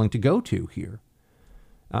that they're willing to go to here.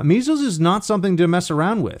 Measles is not something to mess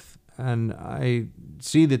around with. And I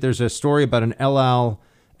see that there's a story about an El Al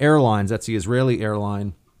Airlines, that's the Israeli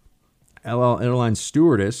airline, El Al Airlines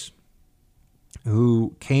stewardess,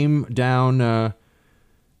 who came down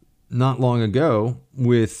not long ago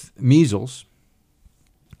with measles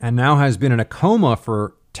and now has been in a coma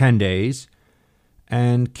for 10 days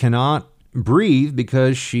and cannot breathe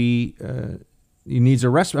because she needs a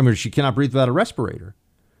respirator. She cannot breathe without a respirator.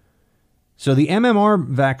 So the MMR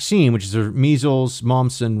vaccine, which is measles,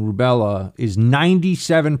 mumps, and rubella, is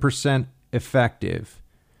 97% effective.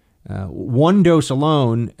 One dose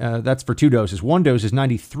alone, that's for 2 doses. 1 dose is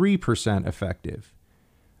 93% effective.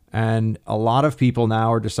 And a lot of people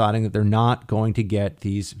now are deciding that they're not going to get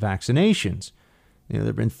these vaccinations. There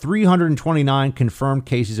have been 329 confirmed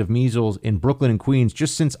cases of measles in Brooklyn and Queens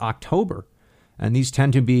just since October. And these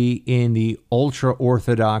tend to be in the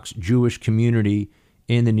ultra-Orthodox Jewish community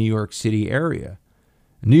in the New York City area.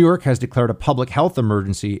 New York has declared a public health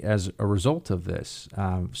emergency as a result of this.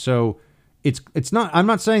 So it's not. I'm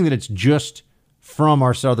not saying that it's just from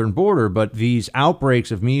our southern border, but these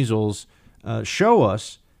outbreaks of measles show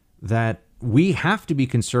us that we have to be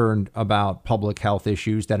concerned about public health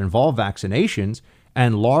issues that involve vaccinations,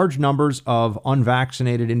 and large numbers of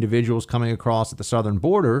unvaccinated individuals coming across at the southern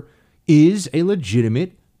border is a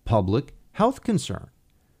legitimate public health concern.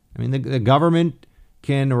 I mean, the government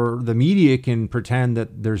can, or the media can, pretend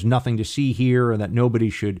that there's nothing to see here and that nobody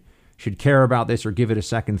should care about this or give it a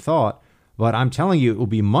second thought. But I'm telling you, it will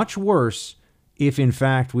be much worse if, in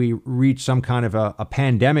fact, we reach some kind of a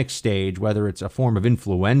pandemic stage, whether it's a form of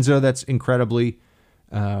influenza that's incredibly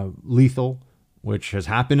lethal, which has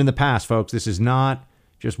happened in the past, folks. This is not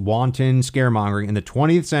just wanton scaremongering. In the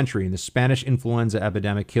 20th century, the Spanish influenza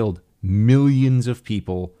epidemic killed millions of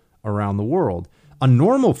people around the world. A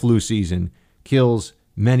normal flu season kills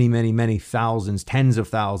many, many, many thousands, tens of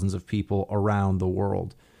thousands of people around the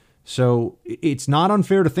world. So it's not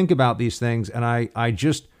unfair to think about these things. And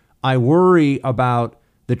I worry about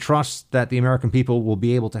the trust that the American people will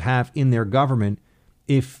be able to have in their government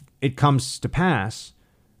if it comes to pass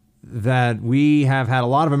that we have had a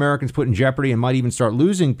lot of Americans put in jeopardy and might even start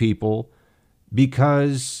losing people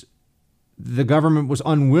because the government was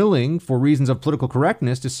unwilling, for reasons of political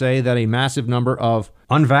correctness, to say that a massive number of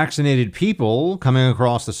unvaccinated people coming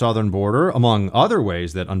across the southern border, among other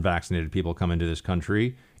ways that unvaccinated people come into this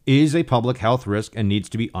country, is a public health risk and needs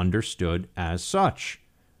to be understood as such.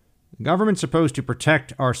 The government's supposed to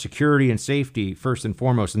protect our security and safety first and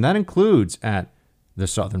foremost, and that includes at the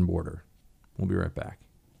southern border. We'll be right back.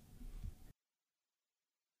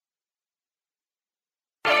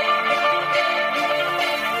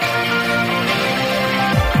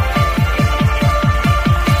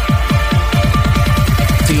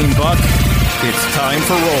 Team Buck, it's time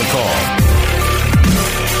for roll call.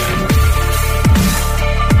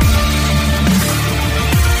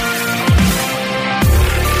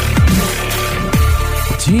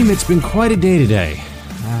 Team, it's been quite a day today,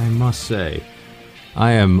 I must say.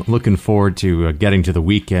 I am looking forward to getting to the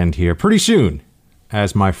weekend here pretty soon.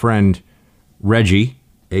 As my friend Reggie,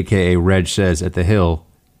 a.k.a. Reg, says at The Hill,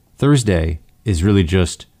 Thursday is really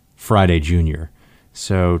just Friday Junior.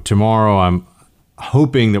 So tomorrow I'm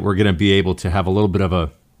hoping that we're going to be able to have a little bit of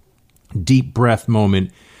a deep breath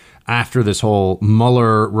moment after this whole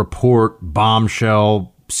Mueller report,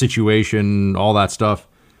 bombshell situation, all that stuff,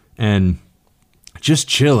 and just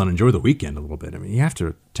chill and enjoy the weekend a little bit. I mean, you have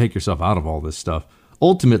to take yourself out of all this stuff.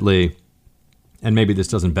 Ultimately, and maybe this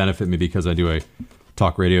doesn't benefit me because I do a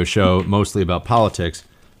talk radio show mostly about politics,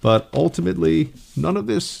 but ultimately, none of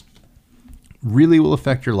this really will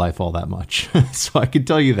affect your life all that much. So I can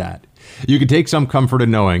tell you that. You can take some comfort in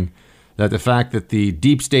knowing that the fact that the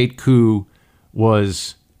deep state coup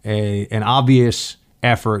was an obvious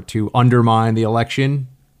effort to undermine the election,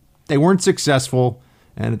 they weren't successful.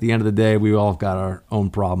 And at the end of the day, we all got our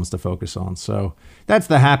own problems to focus on. So that's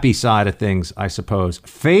the happy side of things, I suppose.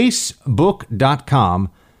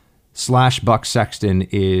 Facebook.com/Buck Sexton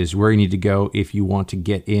is where you need to go if you want to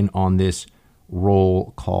get in on this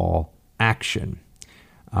roll call action.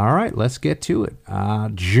 All right, let's get to it.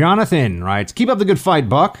 Jonathan writes, keep up the good fight,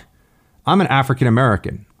 Buck. I'm an African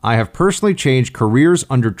American. I have personally changed careers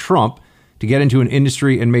under Trump to get into an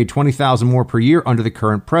industry and made $20,000 more per year under the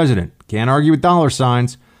current president. Can't argue with dollar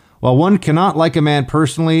signs. While one cannot like a man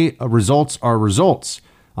personally, results are results.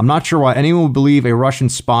 I'm not sure why anyone would believe a Russian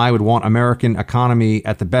spy would want American economy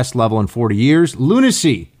at the best level in 40 years.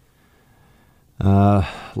 Lunacy.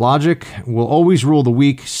 Logic will always rule the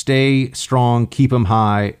weak. Stay strong. Keep 'em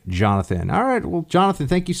high. Jonathan. All right. Well, Jonathan,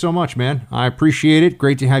 thank you so much, man. I appreciate it.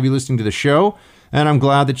 Great to have you listening to the show. And I'm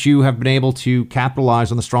glad that you have been able to capitalize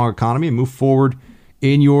on the strong economy and move forward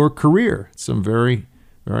in your career. It's some very,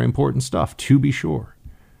 very important stuff, to be sure.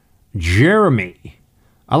 Jeremy,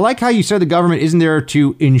 I like how you said the government isn't there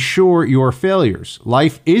to ensure your failures.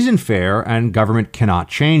 Life isn't fair, and government cannot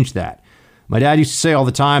change that. My dad used to say all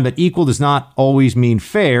the time that equal does not always mean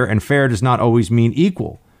fair, and fair does not always mean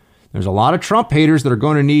equal. There's a lot of Trump haters that are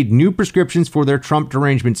going to need new prescriptions for their Trump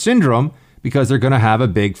derangement syndrome because they're going to have a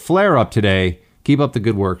big flare-up today. Keep up the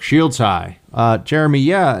good work. Shields high. Jeremy,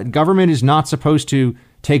 yeah, government is not supposed to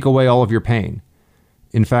take away all of your pain.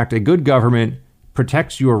 In fact, a good government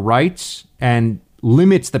protects your rights and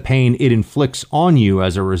limits the pain it inflicts on you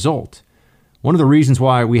as a result. One of the reasons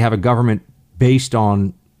why we have a government based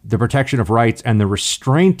on the protection of rights and the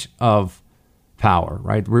restraint of power,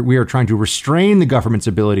 right? We are trying to restrain the government's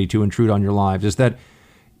ability to intrude on your lives, is that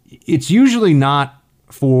it's usually not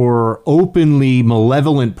for openly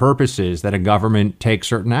malevolent purposes that a government takes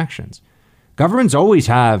certain actions. Governments always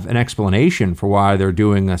have an explanation for why they're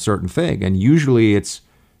doing a certain thing, and usually it's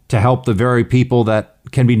to help the very people that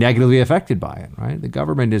can be negatively affected by it, right? The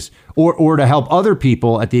government is, or to help other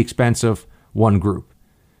people at the expense of one group.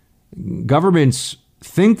 Governments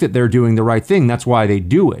think that they're doing the right thing. That's why they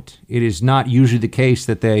do it. It is not usually the case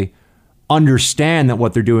that they understand that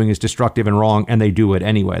what they're doing is destructive and wrong, and they do it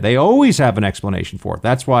anyway. They always have an explanation for it.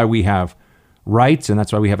 That's why we have rights, and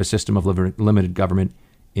that's why we have a system of limited government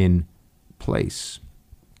in place.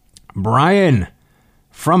 Brian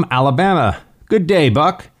from Alabama. Good day,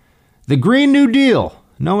 Buck. The Green New Deal.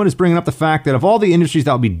 No one is bringing up the fact that of all the industries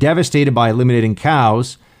that will be devastated by eliminating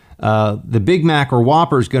cows, the Big Mac or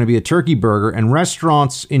Whopper is going to be a turkey burger, and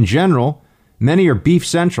restaurants in general, many are beef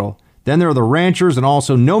central. Then there are the ranchers and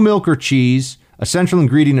also no milk or cheese, a central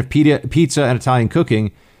ingredient of pizza and Italian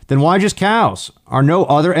cooking. Then why just cows? Are no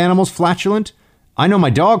other animals flatulent? I know my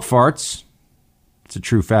dog farts. It's a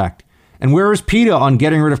true fact. And where is PETA on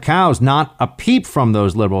getting rid of cows? Not a peep from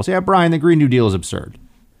those liberals. Yeah, Brian, the Green New Deal is absurd.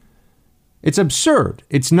 It's absurd.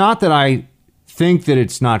 It's not that I think that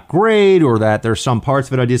it's not great or that there's some parts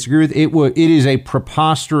of it I disagree with. It is a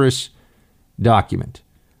preposterous document.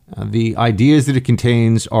 The ideas that it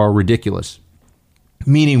contains are ridiculous,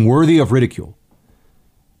 meaning worthy of ridicule,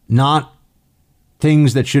 not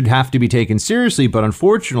things that should have to be taken seriously. But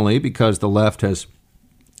unfortunately, because the left has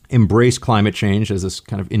embraced climate change as this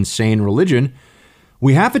kind of insane religion,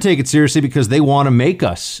 we have to take it seriously because they want to make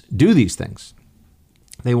us do these things.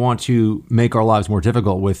 They want to make our lives more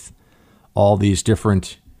difficult with all these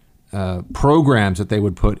different programs that they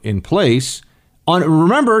would put in place.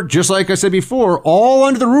 Remember, just like I said before, all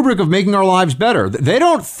under the rubric of making our lives better. They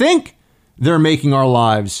don't think they're making our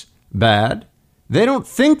lives bad. They don't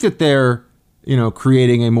think that they're,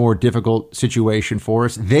 creating a more difficult situation for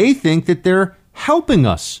us. They think that they're helping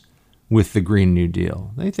us with the Green New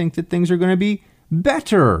Deal. They think that things are going to be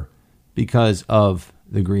better because of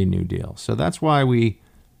the Green New Deal. So that's why we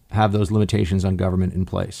have those limitations on government in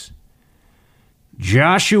place.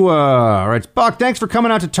 Joshua writes, Buck, thanks for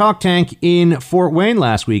coming out to Talk Tank in Fort Wayne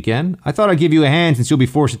last weekend. I thought I'd give you a hand since you'll be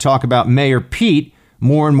forced to talk about Mayor Pete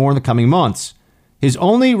more and more in the coming months. His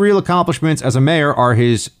only real accomplishments as a mayor are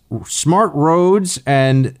his smart roads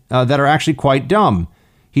and that are actually quite dumb.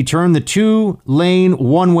 He turned the 2-lane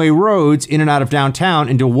one-way roads in and out of downtown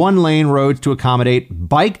into 1-lane roads to accommodate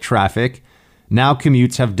bike traffic. Now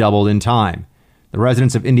commutes have doubled in time. The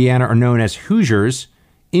residents of Indiana are known as Hoosiers.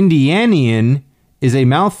 Indianian is a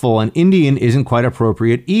mouthful, and Indian isn't quite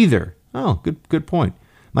appropriate either. Oh, good point.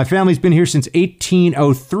 My family's been here since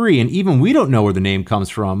 1803, and even we don't know where the name comes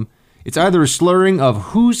from. It's either a slurring of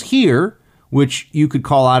who's here, which you could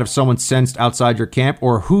call out if someone's sensed outside your camp,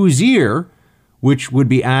 or who's here, which would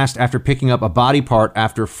be asked after picking up a body part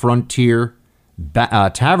after frontier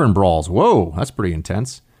tavern brawls. Whoa, that's pretty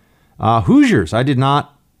intense. Hoosiers, I did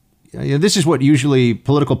not. This is what usually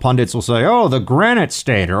political pundits will say. Oh, the Granite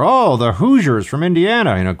State, or oh, the Hoosiers from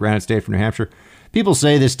Indiana. Granite State from New Hampshire. People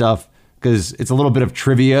say this stuff because it's a little bit of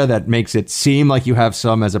trivia that makes it seem like you have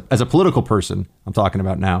some, as a political person, I'm talking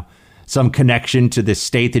about now, some connection to this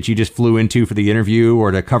state that you just flew into for the interview or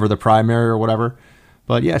to cover the primary or whatever.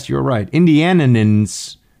 But yes, you're right.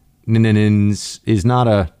 Indianans is not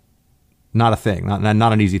a thing,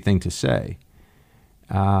 not an easy thing to say.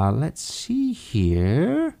 Let's see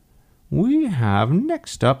here. We have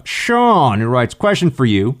next up Sean, who writes, question for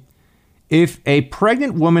you. If a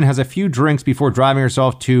pregnant woman has a few drinks before driving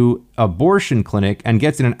herself to abortion clinic and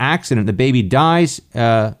gets in an accident, the baby dies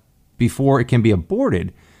before it can be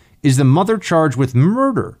aborted, is the mother charged with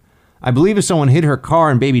murder? I believe if someone hit her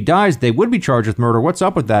car and baby dies, they would be charged with murder. What's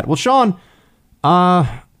up with that? Well, Sean, if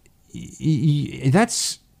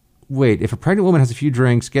a pregnant woman has a few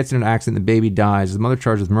drinks, gets in an accident, the baby dies, is the mother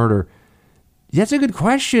charged with murder? That's a good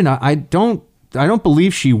question. I don't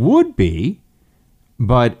believe she would be,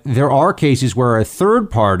 but there are cases where a third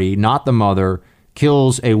party, not the mother,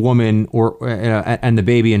 kills a woman and the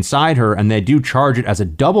baby inside her, and they do charge it as a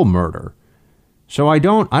double murder. So I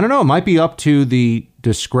don't know. It might be up to the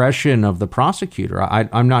discretion of the prosecutor.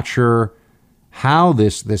 I'm not sure how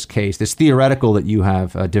this case, this theoretical that you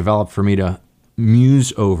have developed for me to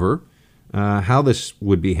muse over, how this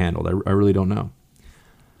would be handled. I really don't know.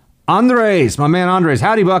 Andres, my man Andres.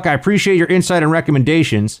 Howdy, Buck. I appreciate your insight and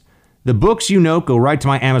recommendations. The books you note go right to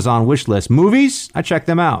my Amazon wish list. Movies, I check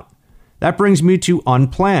them out. That brings me to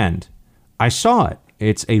Unplanned. I saw it.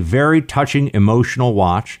 It's a very touching, emotional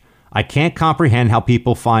watch. I can't comprehend how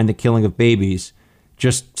people find the killing of babies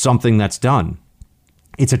just something that's done.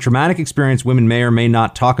 It's a traumatic experience women may or may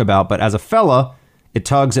not talk about, but as a fella, it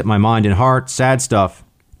tugs at my mind and heart. Sad stuff.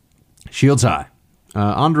 Shields high.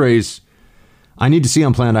 Andres, I need to see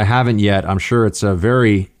Unplanned. I haven't yet. I'm sure it's a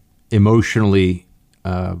very emotionally,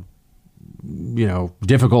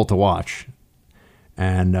 difficult to watch.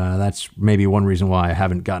 And that's maybe one reason why I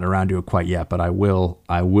haven't gotten around to it quite yet, but I will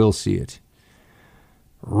see it.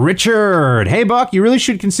 Richard, hey Buck, you really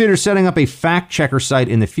should consider setting up a fact checker site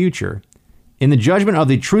in the future. In the judgment of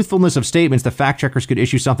the truthfulness of statements, the fact checkers could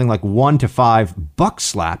issue something like 1 to 5 buck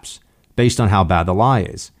slaps based on how bad the lie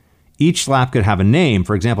is. Each slap could have a name.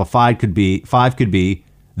 For example, 5 could be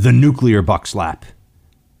the nuclear buck slap.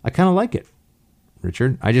 I kind of like it,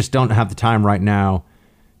 Richard. I just don't have the time right now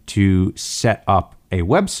to set up a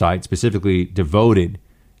website specifically devoted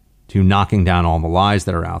to knocking down all the lies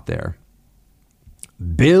that are out there.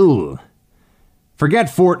 Bill, forget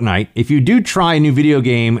Fortnite. If you do try a new video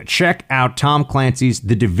game, check out Tom Clancy's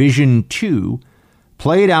The Division 2.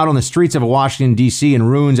 Play it out on the streets of Washington, D.C. in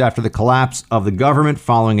ruins after the collapse of the government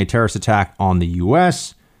following a terrorist attack on the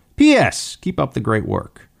U.S. P.S. Keep up the great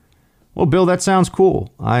work. Well, Bill, that sounds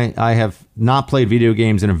cool. I have not played video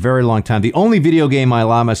games in a very long time. The only video game I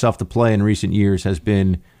allow myself to play in recent years has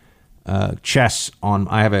been chess.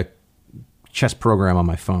 I have a chess program on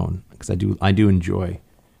my phone because I do enjoy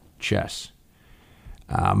chess.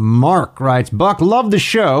 Mark writes, Buck, love the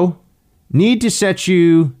show. Need to set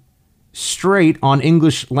you straight on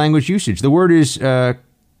English language usage. The word is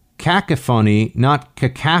cacophony, not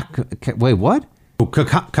wait, what?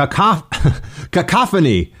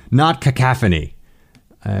 Cacophony, not cacophony.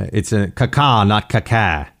 It's a caca, not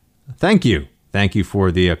caca. Thank you. Thank you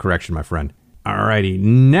for the correction, my friend. All righty.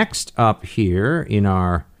 Next up here in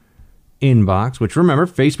our inbox, which remember,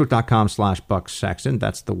 facebook.com/Buck Sexton.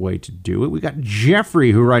 That's the way to do it. We got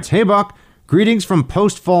Jeffrey who writes, hey, Buck, greetings from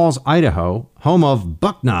Post Falls, Idaho, home of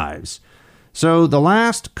buck knives. So the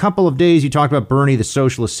last couple of days you talked about Bernie the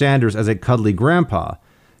Socialist Sanders as a cuddly grandpa.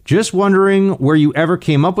 Just wondering where you ever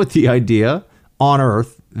came up with the idea on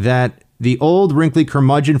Earth that the old wrinkly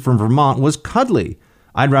curmudgeon from Vermont was cuddly.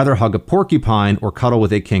 I'd rather hug a porcupine or cuddle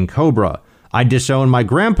with a king cobra. I'd disown my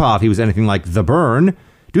grandpa if he was anything like the Burn.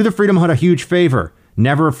 Do the Freedom Hut a huge favor.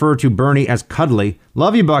 Never refer to Bernie as cuddly.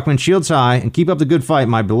 Love you, Buckman. Shields high. And keep up the good fight,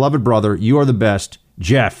 my beloved brother. You are the best.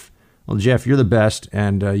 Jeff. Well, Jeff, you're the best.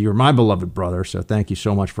 And you're my beloved brother. So thank you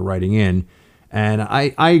so much for writing in. And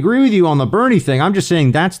I agree with you on the Bernie thing. I'm just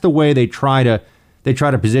saying that's the way they try to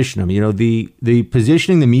position him. You know, the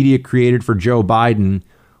positioning the media created for Joe Biden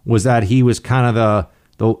was that he was kind of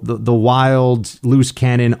the wild, loose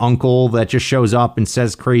cannon uncle that just shows up and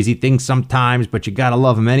says crazy things sometimes, but you got to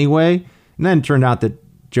love him anyway. And then it turned out that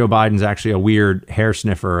Joe Biden's actually a weird hair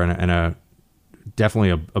sniffer and definitely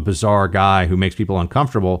a bizarre guy who makes people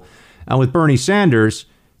uncomfortable. And with Bernie Sanders,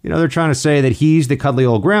 you know, they're trying to say that he's the cuddly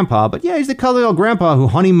old grandpa. But yeah, he's the cuddly old grandpa who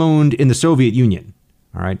honeymooned in the Soviet Union.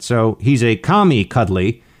 All right. So he's a commie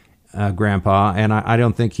cuddly grandpa. And I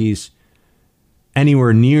don't think he's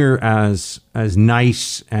anywhere near as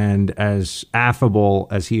nice and as affable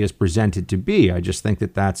as he is presented to be. I just think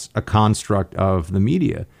that that's a construct of the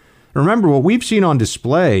media. Remember, what we've seen on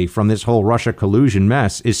display from this whole Russia collusion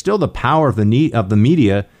mess is still the power of the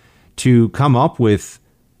media to come up with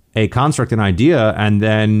a construct, an idea, and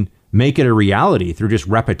then make it a reality through just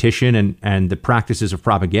repetition and the practices of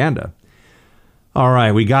propaganda. All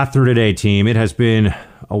right, we got through today, team. It has been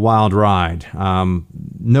a wild ride.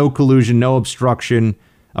 No collusion, no obstruction,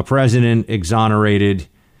 a president exonerated.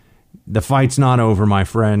 The fight's not over, my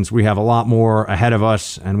friends. We have a lot more ahead of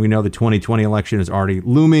us, and we know the 2020 election is already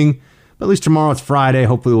looming. But at least tomorrow it's Friday.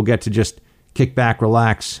 Hopefully we'll get to just kick back,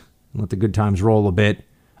 relax, and let the good times roll a bit.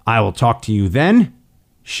 I will talk to you then.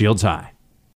 Shields high.